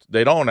don't.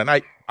 They don't.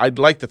 And I'd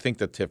like to think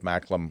that Tiff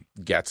Macklem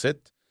gets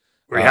it.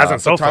 Well, he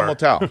hasn't so far. Time will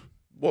tell.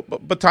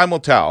 But time will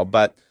tell.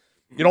 But,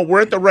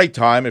 we're at the right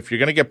time. If you're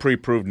going to get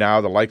pre-approved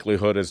now, the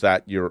likelihood is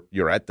that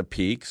you're at the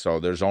peak, so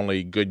there's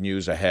only good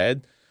news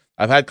ahead.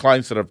 I've had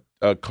clients that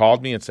have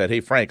called me and said, hey,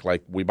 Frank,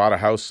 we bought a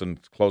house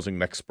and closing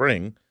next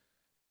spring,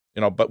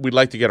 but we'd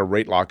like to get a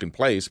rate lock in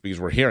place because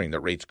we're hearing that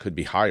rates could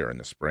be higher in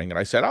the spring. And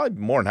I said, I'd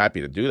be more than happy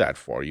to do that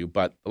for you,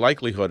 but the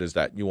likelihood is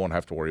that you won't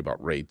have to worry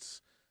about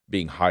rates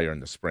being higher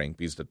in the spring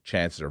because the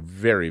chances are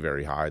very,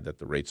 very high that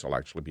the rates will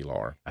actually be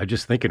lower. I'm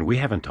just thinking we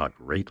haven't talked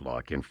rate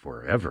lock in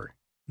forever.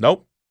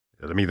 Nope.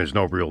 I mean, there's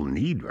no real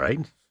need, right?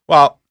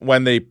 Well,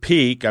 when they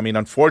peak,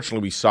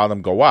 unfortunately, we saw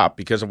them go up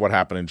because of what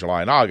happened in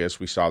July and August.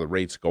 We saw the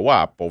rates go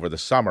up over the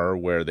summer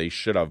where they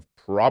should have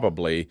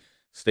probably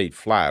stayed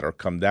flat or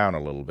come down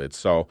a little bit.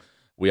 So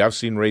we have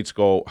seen rates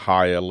go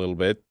high a little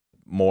bit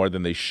more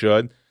than they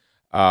should.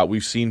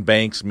 We've seen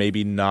banks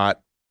maybe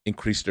not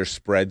increase their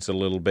spreads a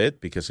little bit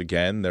because,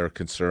 again, they're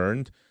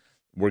concerned.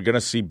 We're going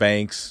to see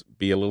banks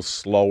be a little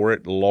slower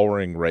at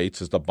lowering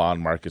rates as the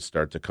bond markets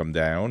start to come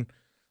down.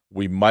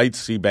 We might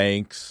see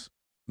banks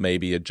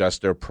maybe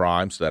adjust their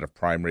prime so that if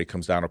prime rate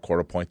comes down a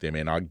quarter point, they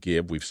may not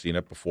give. We've seen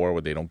it before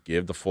where they don't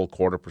give the full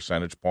quarter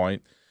percentage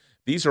point.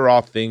 These are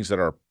all things that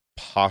are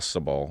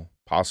possible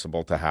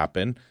to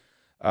happen.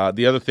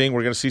 The other thing,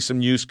 we're going to see some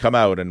news come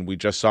out, and we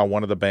just saw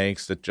one of the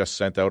banks that just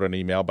sent out an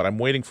email, but I'm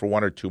waiting for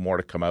one or two more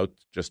to come out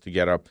just to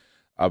get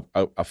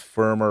a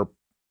firmer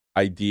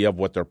idea of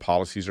what their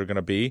policies are going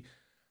to be.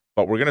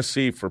 But we're going to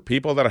see for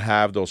people that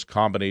have those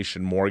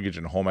combination mortgage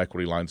and home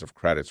equity lines of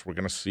credits, we're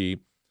going to see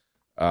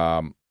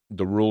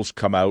the rules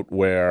come out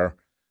where,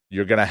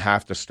 you're going to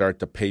have to start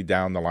to pay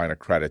down the line of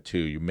credit too.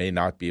 You may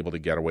not be able to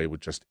get away with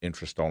just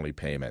interest-only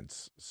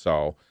payments.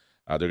 So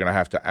they're going to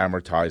have to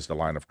amortize the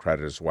line of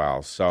credit as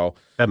well. So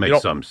that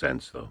makes some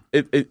sense, though.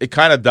 It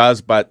kind of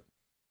does, but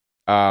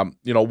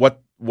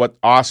what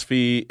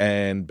OSFI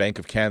and Bank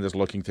of Canada is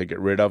looking to get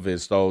rid of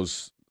is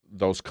those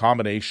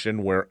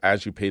combination where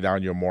as you pay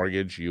down your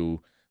mortgage, the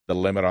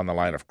limit on the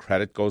line of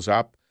credit goes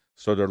up.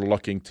 So they're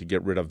looking to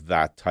get rid of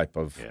that type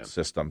of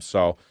system.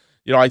 So,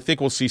 I think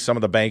we'll see some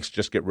of the banks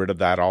just get rid of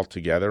that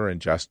altogether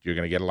and you're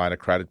going to get a line of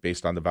credit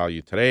based on the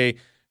value today.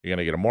 You're going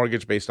to get a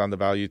mortgage based on the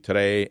value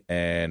today.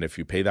 And if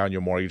you pay down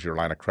your mortgage, your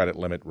line of credit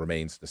limit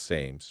remains the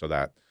same so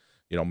that,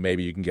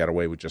 maybe you can get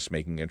away with just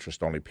making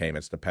interest-only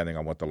payments depending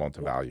on what the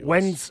loan-to-value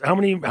is. How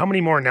many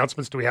more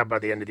announcements do we have by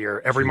the end of the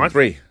year? Every month?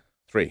 Three.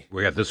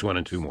 We got this one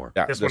and 2 more.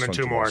 Yeah, this one and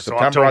 2 more. So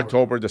September,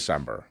 October,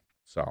 December.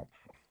 So,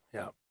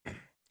 yeah.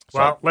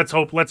 Well, let's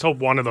hope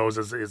one of those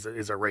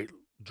is a rate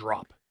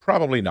drop.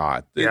 Probably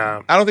not.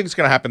 Yeah. I don't think it's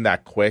going to happen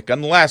that quick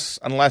unless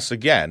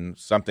again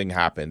something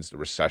happens, the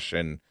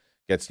recession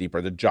gets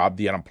deeper,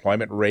 the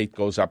unemployment rate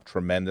goes up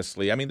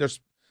tremendously. I mean, there's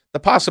the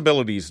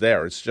possibilities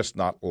there. It's just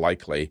not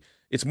likely.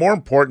 It's more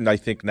important, I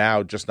think,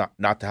 now just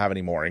not to have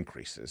any more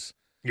increases.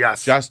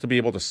 Yes. Just to be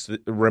able to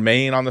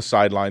remain on the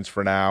sidelines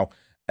for now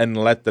and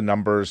let the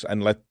numbers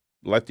and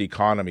let the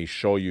economy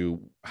show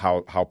you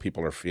how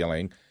people are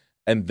feeling,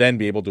 and then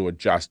be able to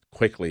adjust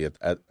quickly at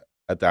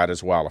that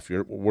as well.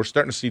 We're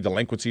starting to see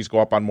delinquencies go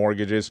up on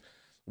mortgages.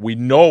 We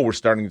know we're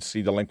starting to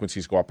see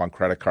delinquencies go up on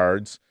credit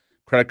cards.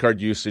 Credit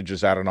card usage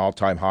is at an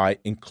all-time high,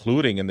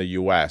 including in the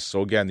U.S.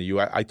 So again, the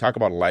U.S. I talk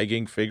about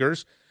lagging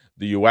figures.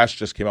 The U.S.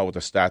 just came out with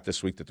a stat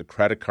this week that the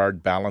credit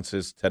card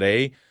balances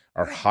today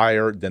are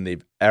higher than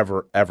they've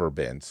ever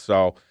been.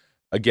 So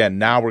again,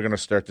 now we're going to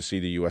start to see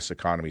the U.S.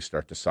 economy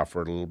start to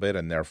suffer a little bit,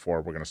 and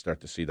therefore we're going to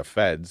start to see the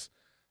Feds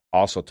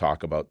also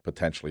talk about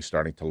potentially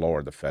starting to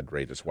lower the Fed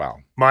rate as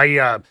well.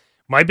 My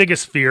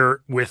biggest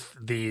fear with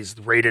these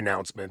rate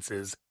announcements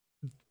is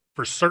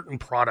for certain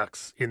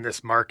products in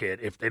this market,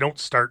 if they don't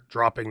start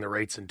dropping the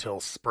rates until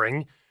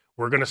spring,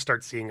 we're going to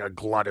start seeing a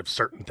glut of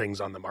certain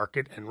things on the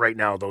market. And right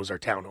now, those are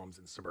townhomes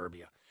in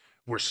suburbia.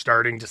 We're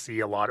starting to see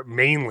a lot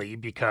mainly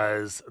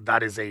because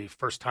that is a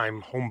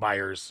first-time home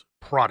buyer's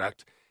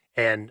product,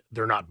 and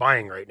they're not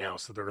buying right now.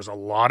 So there's a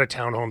lot of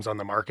townhomes on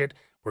the market.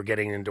 We're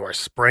getting into our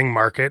spring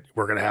market.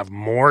 We're going to have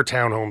more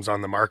townhomes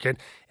on the market.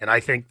 And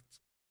I think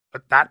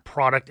that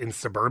product in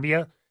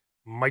suburbia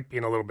might be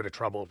in a little bit of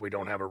trouble if we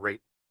don't have a rate.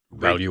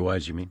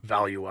 Value-wise, you mean?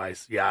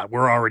 Value-wise, yeah.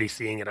 We're already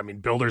seeing it. I mean,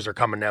 builders are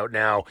coming out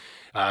now.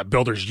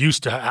 Builders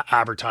used to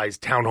advertise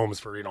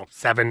townhomes for,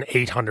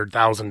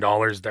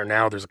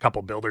 $700,000-$800,000. There's a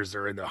couple builders that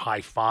are in the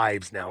high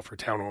fives now for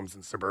townhomes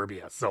in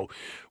suburbia. So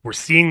we're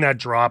seeing that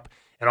drop.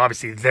 And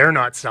obviously, they're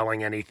not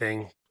selling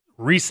anything.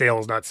 Resale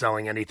is not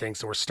selling anything.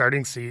 So we're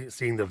starting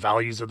seeing the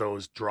values of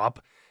those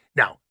drop.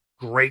 Now,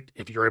 great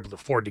if you're able to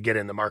afford to get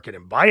in the market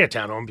and buy a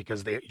townhome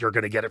because you're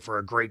going to get it for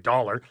a great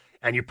dollar.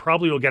 And you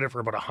probably will get it for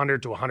about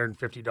 $100,000 to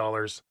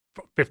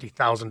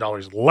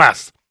 $150,000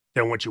 less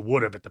than what you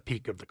would have at the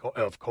peak of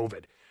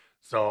COVID.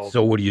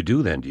 So what do you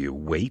do then? Do you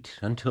wait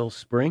until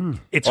spring?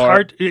 It's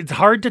hard. It's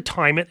hard to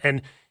time it.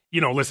 And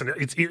listen,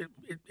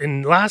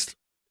 in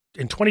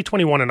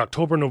 2021 in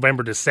October,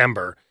 November,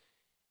 December,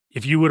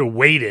 if you would have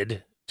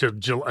waited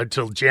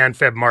until Jan,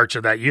 Feb, March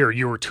of that year,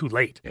 you were too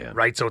late,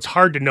 right? So it's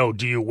hard to know.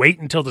 Do you wait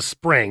until the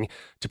spring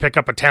to pick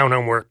up a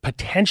townhome where it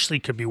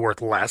potentially could be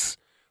worth less,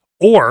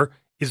 or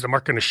is the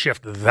market going to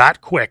shift that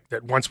quick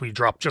that once we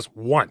drop just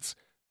once,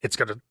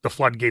 the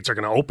floodgates are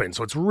going to open?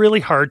 So it's really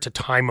hard to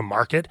time a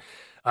market,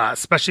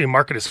 especially a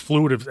market as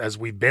fluid as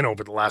we've been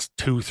over the last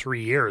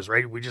 2-3 years,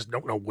 right? We just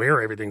don't know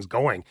where everything's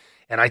going.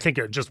 And I think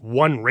just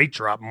one rate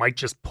drop might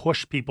just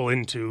push people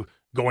into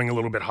going a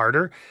little bit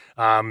harder.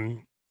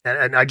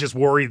 And I just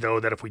worry,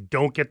 though, that if we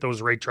don't get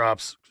those rate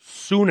drops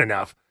soon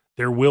enough,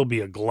 there will be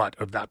a glut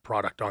of that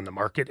product on the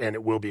market, and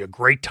it will be a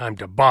great time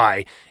to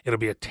buy. It'll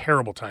be a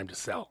terrible time to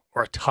sell,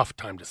 or a tough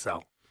time to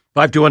sell.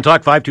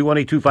 521-TALK,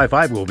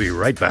 521-8255. We'll be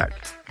right back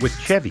with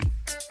Chevy.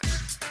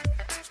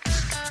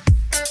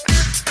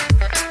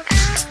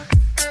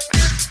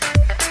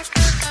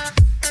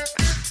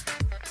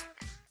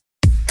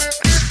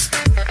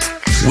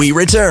 We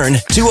return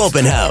to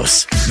Open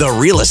House, the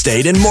real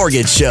estate and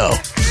mortgage show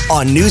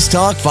on News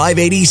Talk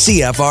 580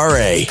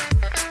 CFRA.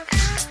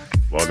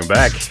 Welcome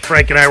back.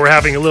 Frank and I were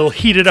having a little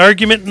heated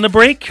argument in the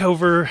break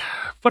over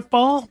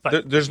football.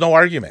 But there's no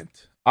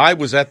argument. I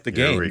was at the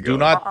game. Do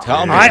not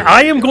tell me.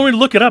 I am going to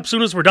look it up as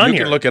soon as we're done here.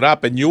 You can look it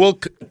up, and you will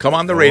come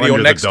on the radio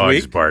next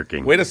week.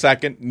 Barking. Wait a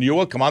second. You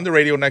will come on the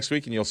radio next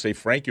week, and you'll say,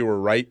 Frank, you were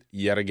right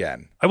yet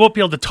again. I won't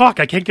be able to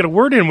talk. I can't get a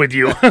word in with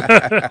you.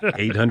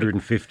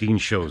 815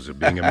 shows of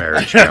being a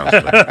marriage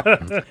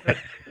counselor.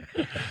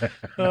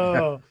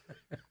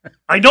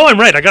 I know I'm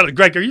right. I got it.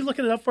 Greg, are you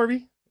looking it up for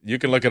me? You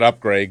can look it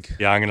up, Greg.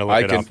 Yeah, I'm going to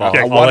look it up.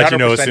 I'll let you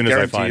know as soon as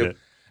I find it.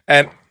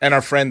 And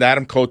our friend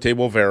Adam Cote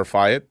will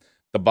verify it.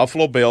 The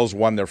Buffalo Bills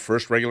won their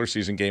first regular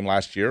season game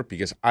last year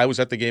because I was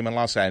at the game in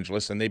Los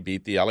Angeles and they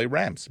beat the LA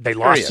Rams. They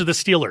lost to the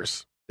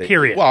Steelers.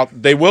 Period. Well,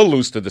 they will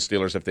lose to the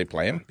Steelers if they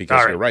play him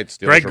because you're right.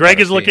 Steelers Greg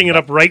is looking it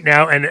up right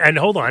now, and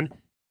hold on.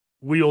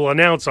 We will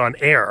announce on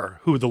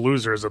air who the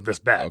losers of this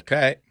bet.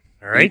 Okay.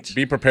 All right.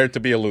 Be prepared to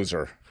be a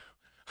loser.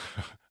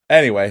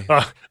 Anyway,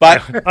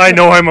 but I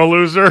know I'm a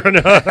loser.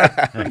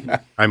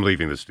 I'm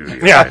leaving the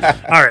studio.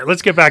 Yeah. All right.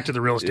 Let's get back to the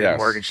real estate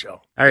mortgage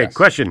show. All right.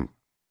 Question.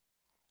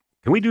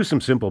 Can we do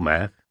some simple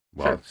math?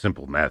 Well,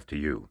 simple math to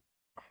you,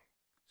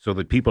 so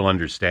that people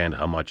understand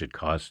how much it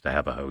costs to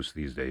have a house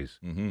these days.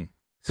 Mm-hmm.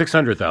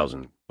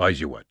 $600,000 buys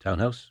you what?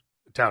 Townhouse?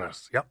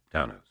 Townhouse. Yep.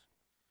 Townhouse.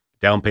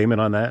 Down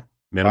payment on that?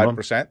 Minimum?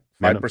 5%.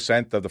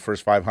 5% of the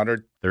first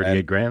 500.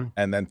 38 grand.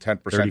 And then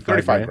 10%.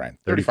 35 grand.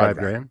 35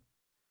 grand.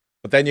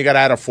 But then you got to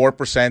add a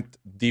 4%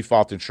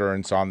 default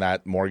insurance on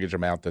that mortgage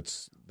amount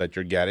that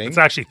you're getting. It's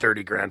actually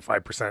 30 grand,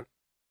 5%.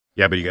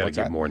 Yeah, but you got to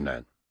get more than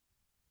that.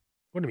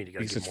 What do you mean you got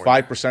to get it's more?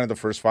 5% of the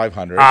first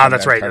 500.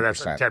 That's right.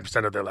 10%. That's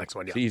 10% of the next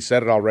one. Yeah. See, you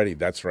said it already.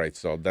 That's right.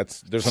 So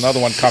there's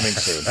another one coming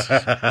soon.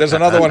 There's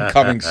another one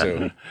coming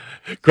soon.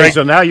 Okay,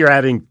 so now you're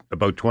adding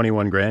about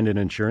 21 grand in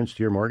insurance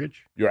to your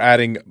mortgage? You're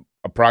adding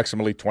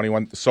approximately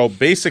 21. So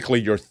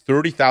basically your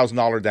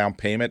 $30,000 down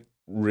payment,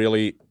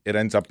 really, it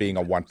ends up being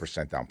a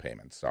 1% down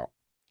payment. So,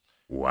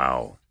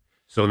 wow.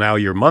 So now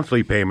your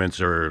monthly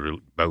payments are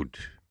about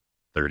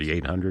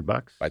 $3,800.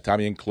 By the time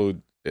you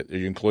include, are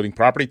you including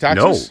property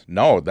taxes?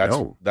 No,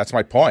 that's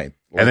my point.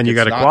 And then you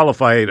got to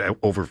qualify at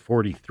over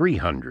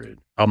 $4,300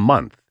 a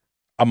month.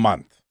 A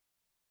month.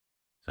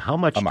 So how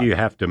much do you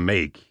have to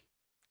make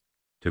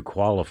to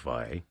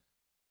qualify?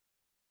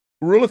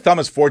 Rule of thumb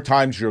is 4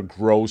 times your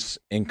gross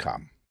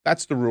income.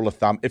 That's the rule of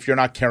thumb if you're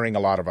not carrying a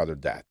lot of other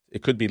debt.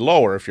 It could be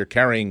lower if you're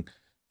carrying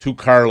 2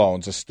 car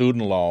loans, a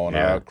student loan,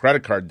 a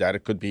credit card debt.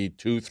 It could be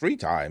 2-3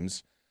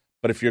 times.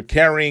 But if you're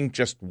carrying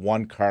just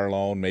 1 car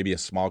loan, maybe a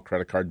small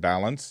credit card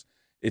balance,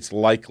 it's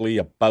likely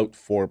about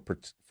 4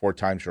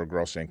 times your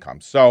gross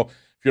income. So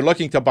if you're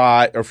looking to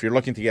buy, or if you're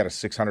looking to get a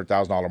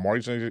 $600,000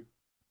 mortgage,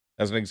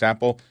 as an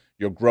example,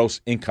 your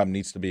gross income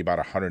needs to be about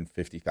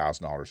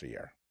 $150,000 a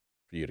year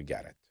for you to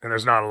get it. And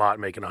there's not a lot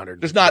making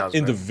 $150,000. There's not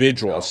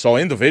individuals, right? So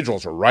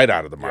individuals are right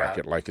out of the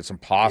market. Like it's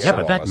impossible. Yeah,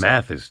 but that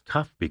math is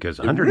tough because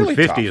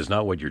 150 really is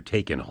not what you're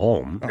taking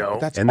home. No,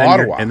 that's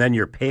Ottawa. And then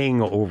you're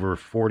paying over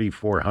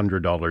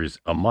 $4,400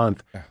 a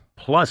month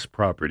plus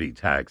property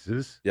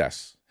taxes.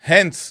 Yes.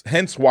 Hence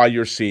why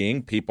you're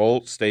seeing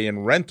people stay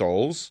in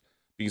rentals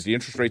because the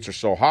interest rates are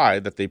so high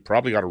that they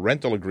probably got a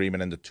rental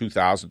agreement in the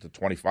 $2,000 to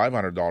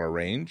 $2,500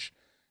 range.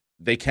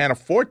 They can't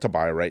afford to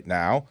buy right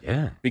now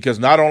because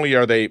not only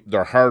are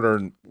their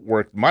hard-earned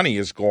work money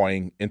is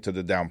going into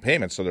the down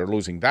payment, so they're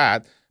losing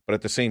that, but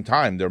at the same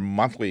time, their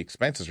monthly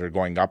expenses are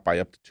going up by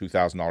up to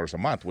 $2,000 a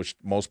month, which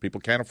most people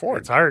can't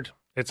afford. It's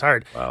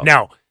hard. Wow.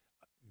 Now,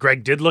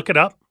 Greg did look it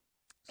up,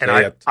 and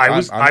I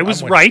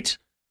was right.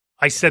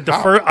 I said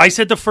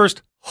the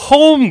first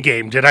home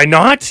game, did I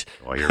not?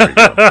 Oh, here we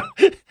go.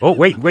 Oh,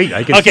 wait.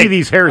 I can see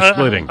these hairs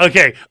splitting.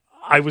 Okay,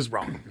 I was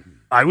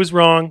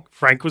wrong.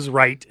 Frank was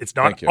right. It's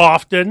not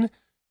often,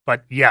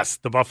 but yes,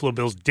 the Buffalo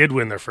Bills did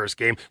win their first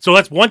game. So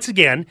let's once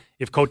again,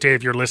 if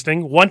you're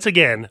listening, once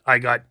again, I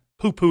got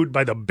poo-pooed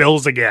by the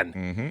Bills again.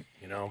 Mm-hmm.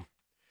 You know,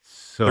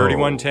 so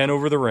 31-10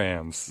 over the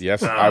Rams.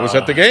 Yes, I was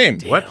at the game.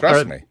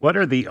 Trust me. What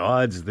are the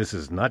odds this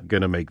is not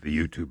going to make the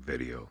YouTube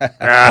video?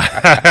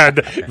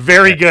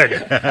 Very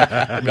good.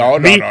 No.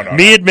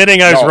 Me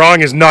admitting I was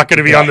wrong is not going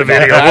to be on the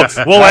video.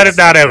 We'll edit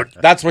that out.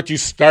 That's what you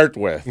start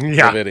with,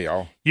 the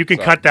video. You can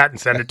cut that and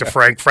send it to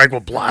Frank. Frank will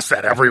blast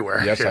that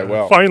everywhere. Yes, I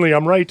will. Finally,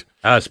 I'm right.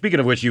 Speaking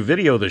of which, you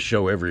video the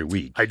show every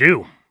week. I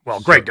do. Well,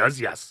 Greg does,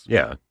 yes.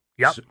 Yeah.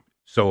 Yep.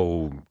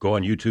 So go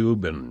on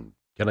YouTube, and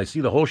can I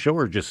see the whole show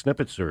or just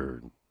snippets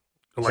or...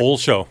 Whole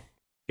show.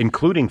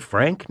 Including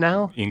Frank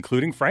now?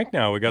 Including Frank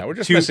now. We're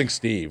just missing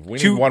Steve. We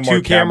need one more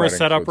two cameras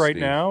set up right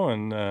Steve. Now,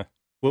 and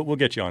we'll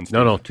get you on, Steve.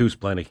 No, 2's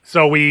plenty.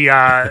 So we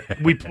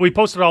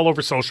posted all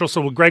over social.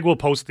 So Greg will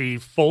post the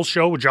full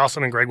show.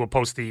 Jocelyn and Greg will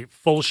post the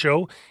full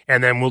show,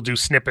 and then we'll do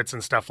snippets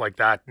and stuff like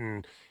that.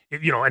 And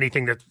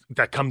anything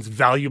that comes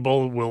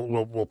valuable,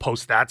 we'll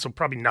post that. So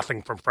probably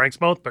nothing from Frank's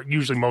mouth, but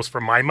usually most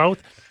from my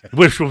mouth,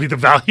 which will be the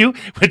value,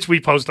 which we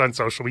post on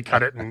social. We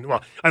cut it, and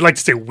I'd like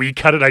to say we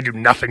cut it. I have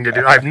nothing to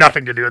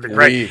do with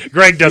it.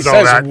 Greg does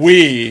all that.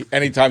 We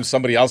anytime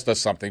somebody else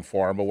does something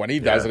for him, but when he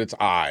does it, it's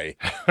I.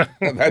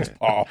 That's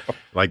Paul.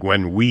 Like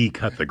when we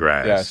cut the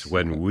grass. Yes.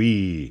 When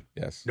we.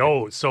 Yes.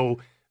 No. So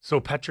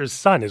Petra's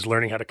son is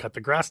learning how to cut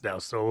the grass now.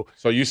 So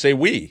you say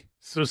we.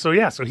 So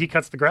he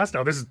cuts the grass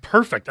now. This is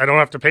perfect. I don't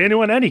have to pay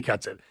anyone, and he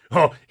cuts it.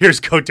 Oh, here's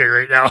Cote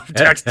right now,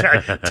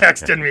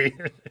 texting me.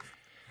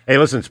 Hey,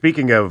 listen,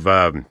 speaking of,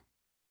 I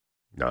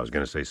was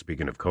going to say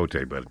speaking of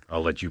Cote, but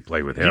I'll let you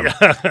play with him.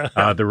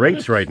 Yeah. The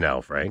rates right now,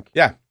 Frank.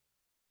 Yeah.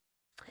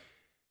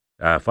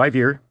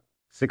 5-year,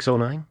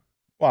 609.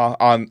 Well,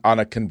 on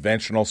a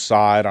conventional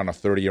side, on a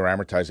 30-year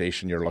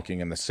amortization, you're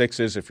looking in the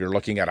 6s. If you're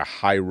looking at a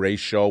high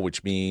ratio,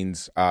 which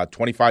means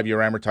 25-year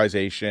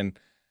amortization,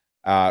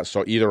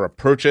 so either a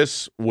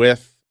purchase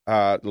with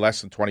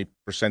less than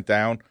 20%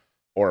 down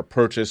or a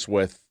purchase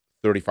with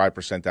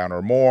 35% down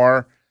or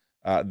more,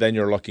 then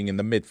you're looking in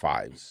the mid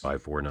fives.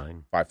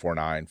 549.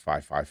 549,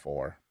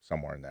 554,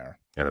 somewhere in there.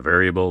 And the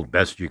variable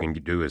best you can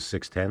do is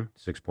 610,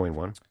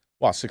 6.1.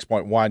 Well,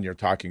 6.1, you're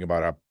talking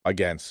about,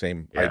 again,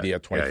 same idea,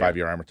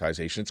 25-year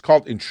amortization. It's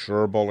called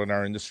insurable in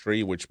our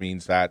industry, which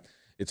means that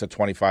it's a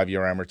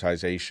 25-year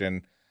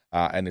amortization,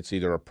 and it's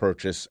either a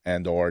purchase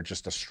and or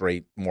just a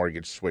straight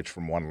mortgage switch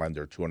from one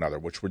lender to another,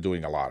 which we're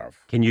doing a lot of.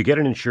 Can you get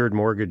an insured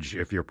mortgage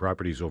if your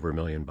property's over $1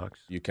 million?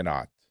 You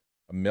cannot.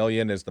 $1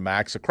 million is the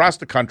max across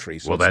the country.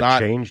 So will that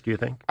change, do you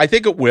think? I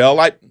think it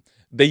will.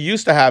 They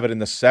used to have it in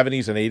the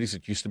 70s and 80s.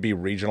 It used to be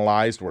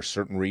regionalized where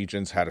certain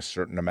regions had a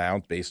certain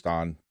amount based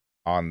on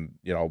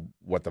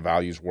what the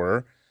values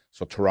were.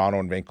 So Toronto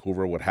and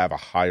Vancouver would have a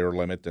higher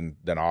limit than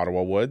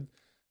Ottawa would.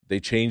 They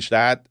changed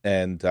that,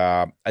 and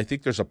I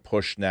think there's a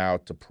push now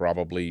to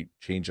probably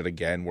change it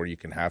again where you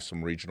can have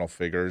some regional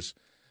figures.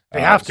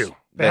 They have to.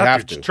 They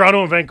have to.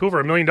 Toronto and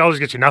Vancouver, $1 million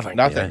gets you nothing.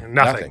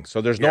 Nothing.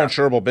 So there's no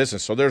insurable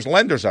business. So there's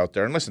lenders out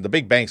there. And listen, the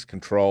big banks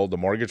control the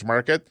mortgage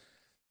market,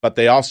 but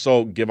they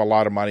also give a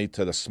lot of money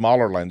to the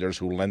smaller lenders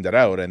who lend it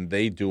out, and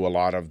they do a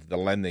lot of the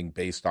lending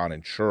based on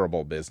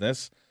insurable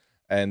business.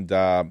 And,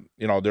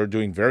 they're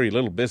doing very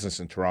little business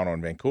in Toronto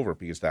and Vancouver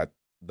because that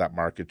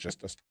market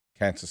just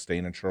can't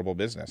sustain insurable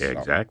business. Yeah,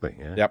 exactly.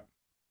 Yeah. Yep.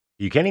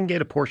 You can't even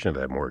get a portion of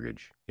that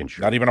mortgage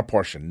insured. Not even a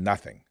portion.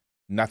 Nothing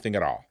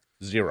at all.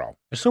 Zero.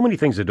 There's so many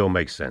things that don't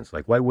make sense.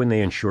 Like, why wouldn't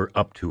they insure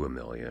up to $1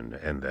 million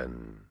and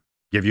then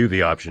give you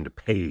the option to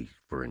pay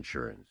for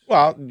insurance?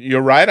 Well,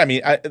 you're right. I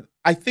mean,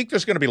 I think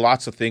there's going to be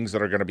lots of things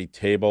that are going to be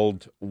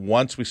tabled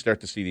once we start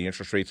to see the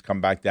interest rates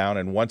come back down,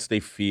 and once they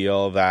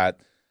feel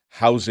that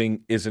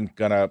housing isn't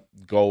going to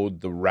go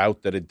the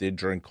route that it did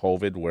during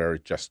COVID, where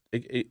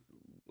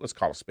let's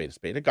call a spade.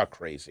 It got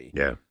crazy.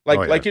 Yeah.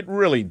 Like it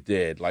really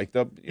did. Like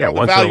the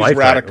once values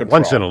were out of control.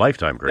 Once in a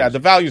lifetime crazy. Yeah, the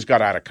values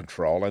got out of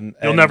control, and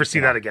you'll never see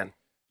that again.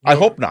 I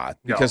hope not,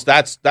 because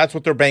that's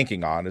what they're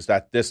banking on, is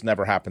that this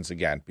never happens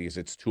again because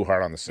it's too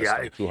hard on the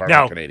system, too hard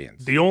on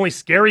Canadians. The only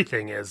scary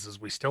thing is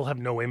we still have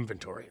no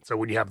inventory. So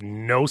when you have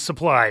no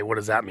supply, what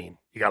does that mean?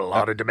 You got a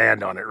lot of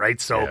demand on it, right?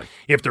 So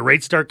if the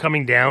rates start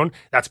coming down,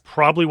 that's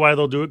probably why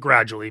they'll do it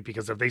gradually,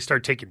 because if they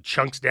start taking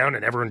chunks down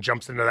and everyone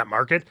jumps into that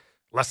market,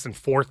 less than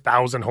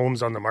 4,000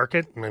 homes on the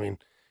market. I mean,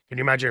 can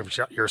you imagine if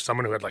you're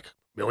someone who had like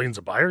millions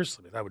of buyers?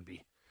 I mean, that would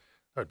be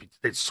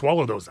they'd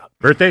swallow those up.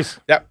 Birthdays?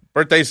 Yep.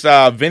 Birthdays.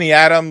 Vinny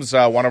Adams,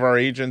 one of our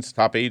agents,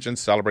 top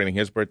agents, celebrating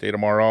his birthday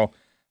tomorrow.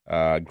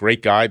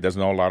 Great guy.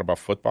 Doesn't know a lot about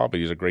football, but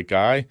he's a great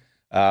guy.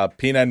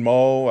 Pina and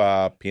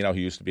Mo, Pina, who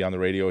used to be on the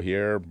radio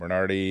here,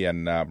 Bernardi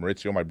and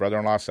Maurizio, my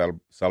brother-in-law,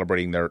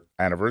 celebrating their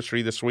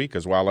anniversary this week,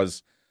 as well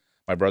as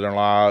my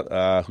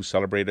brother-in-law, who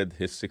celebrated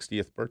his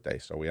 60th birthday.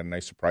 So we had a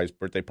nice surprise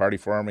birthday party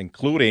for him,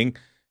 including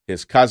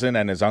his cousin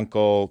and his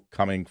uncle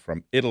coming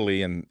from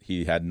Italy, and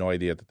he had no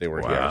idea that they were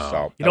here.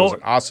 So that was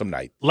an awesome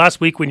night. Last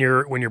week when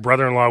your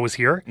brother-in-law was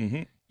here,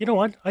 you know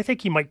what? I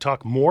think he might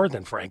talk more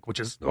than Frank, which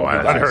is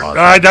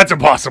that's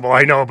impossible.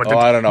 I know, but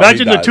I don't know.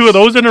 Imagine the two of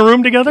those in a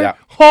room together. Yeah.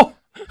 Oh.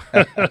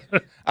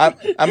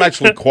 I'm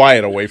actually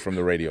quiet away from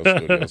the radio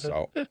studio.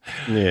 So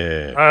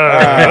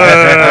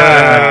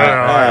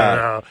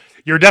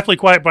you're definitely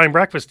quiet buying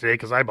breakfast today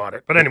because I bought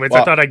it. But anyways,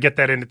 I thought I'd get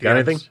that in at the end.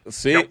 Anything?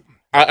 See. Yep.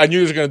 I knew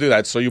you were going to do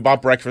that. So you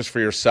bought breakfast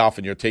for yourself,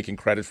 and you're taking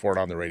credit for it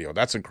on the radio.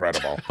 That's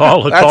incredible.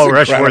 Paul at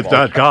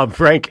paulrushforth.com.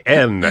 Frank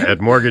N. at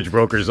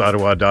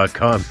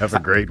mortgagebrokersottawa.com. Have a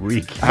great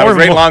week. Have a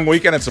great long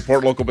weekend and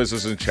support local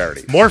businesses and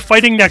charities. More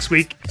fighting next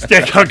week.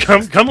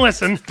 Come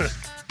listen.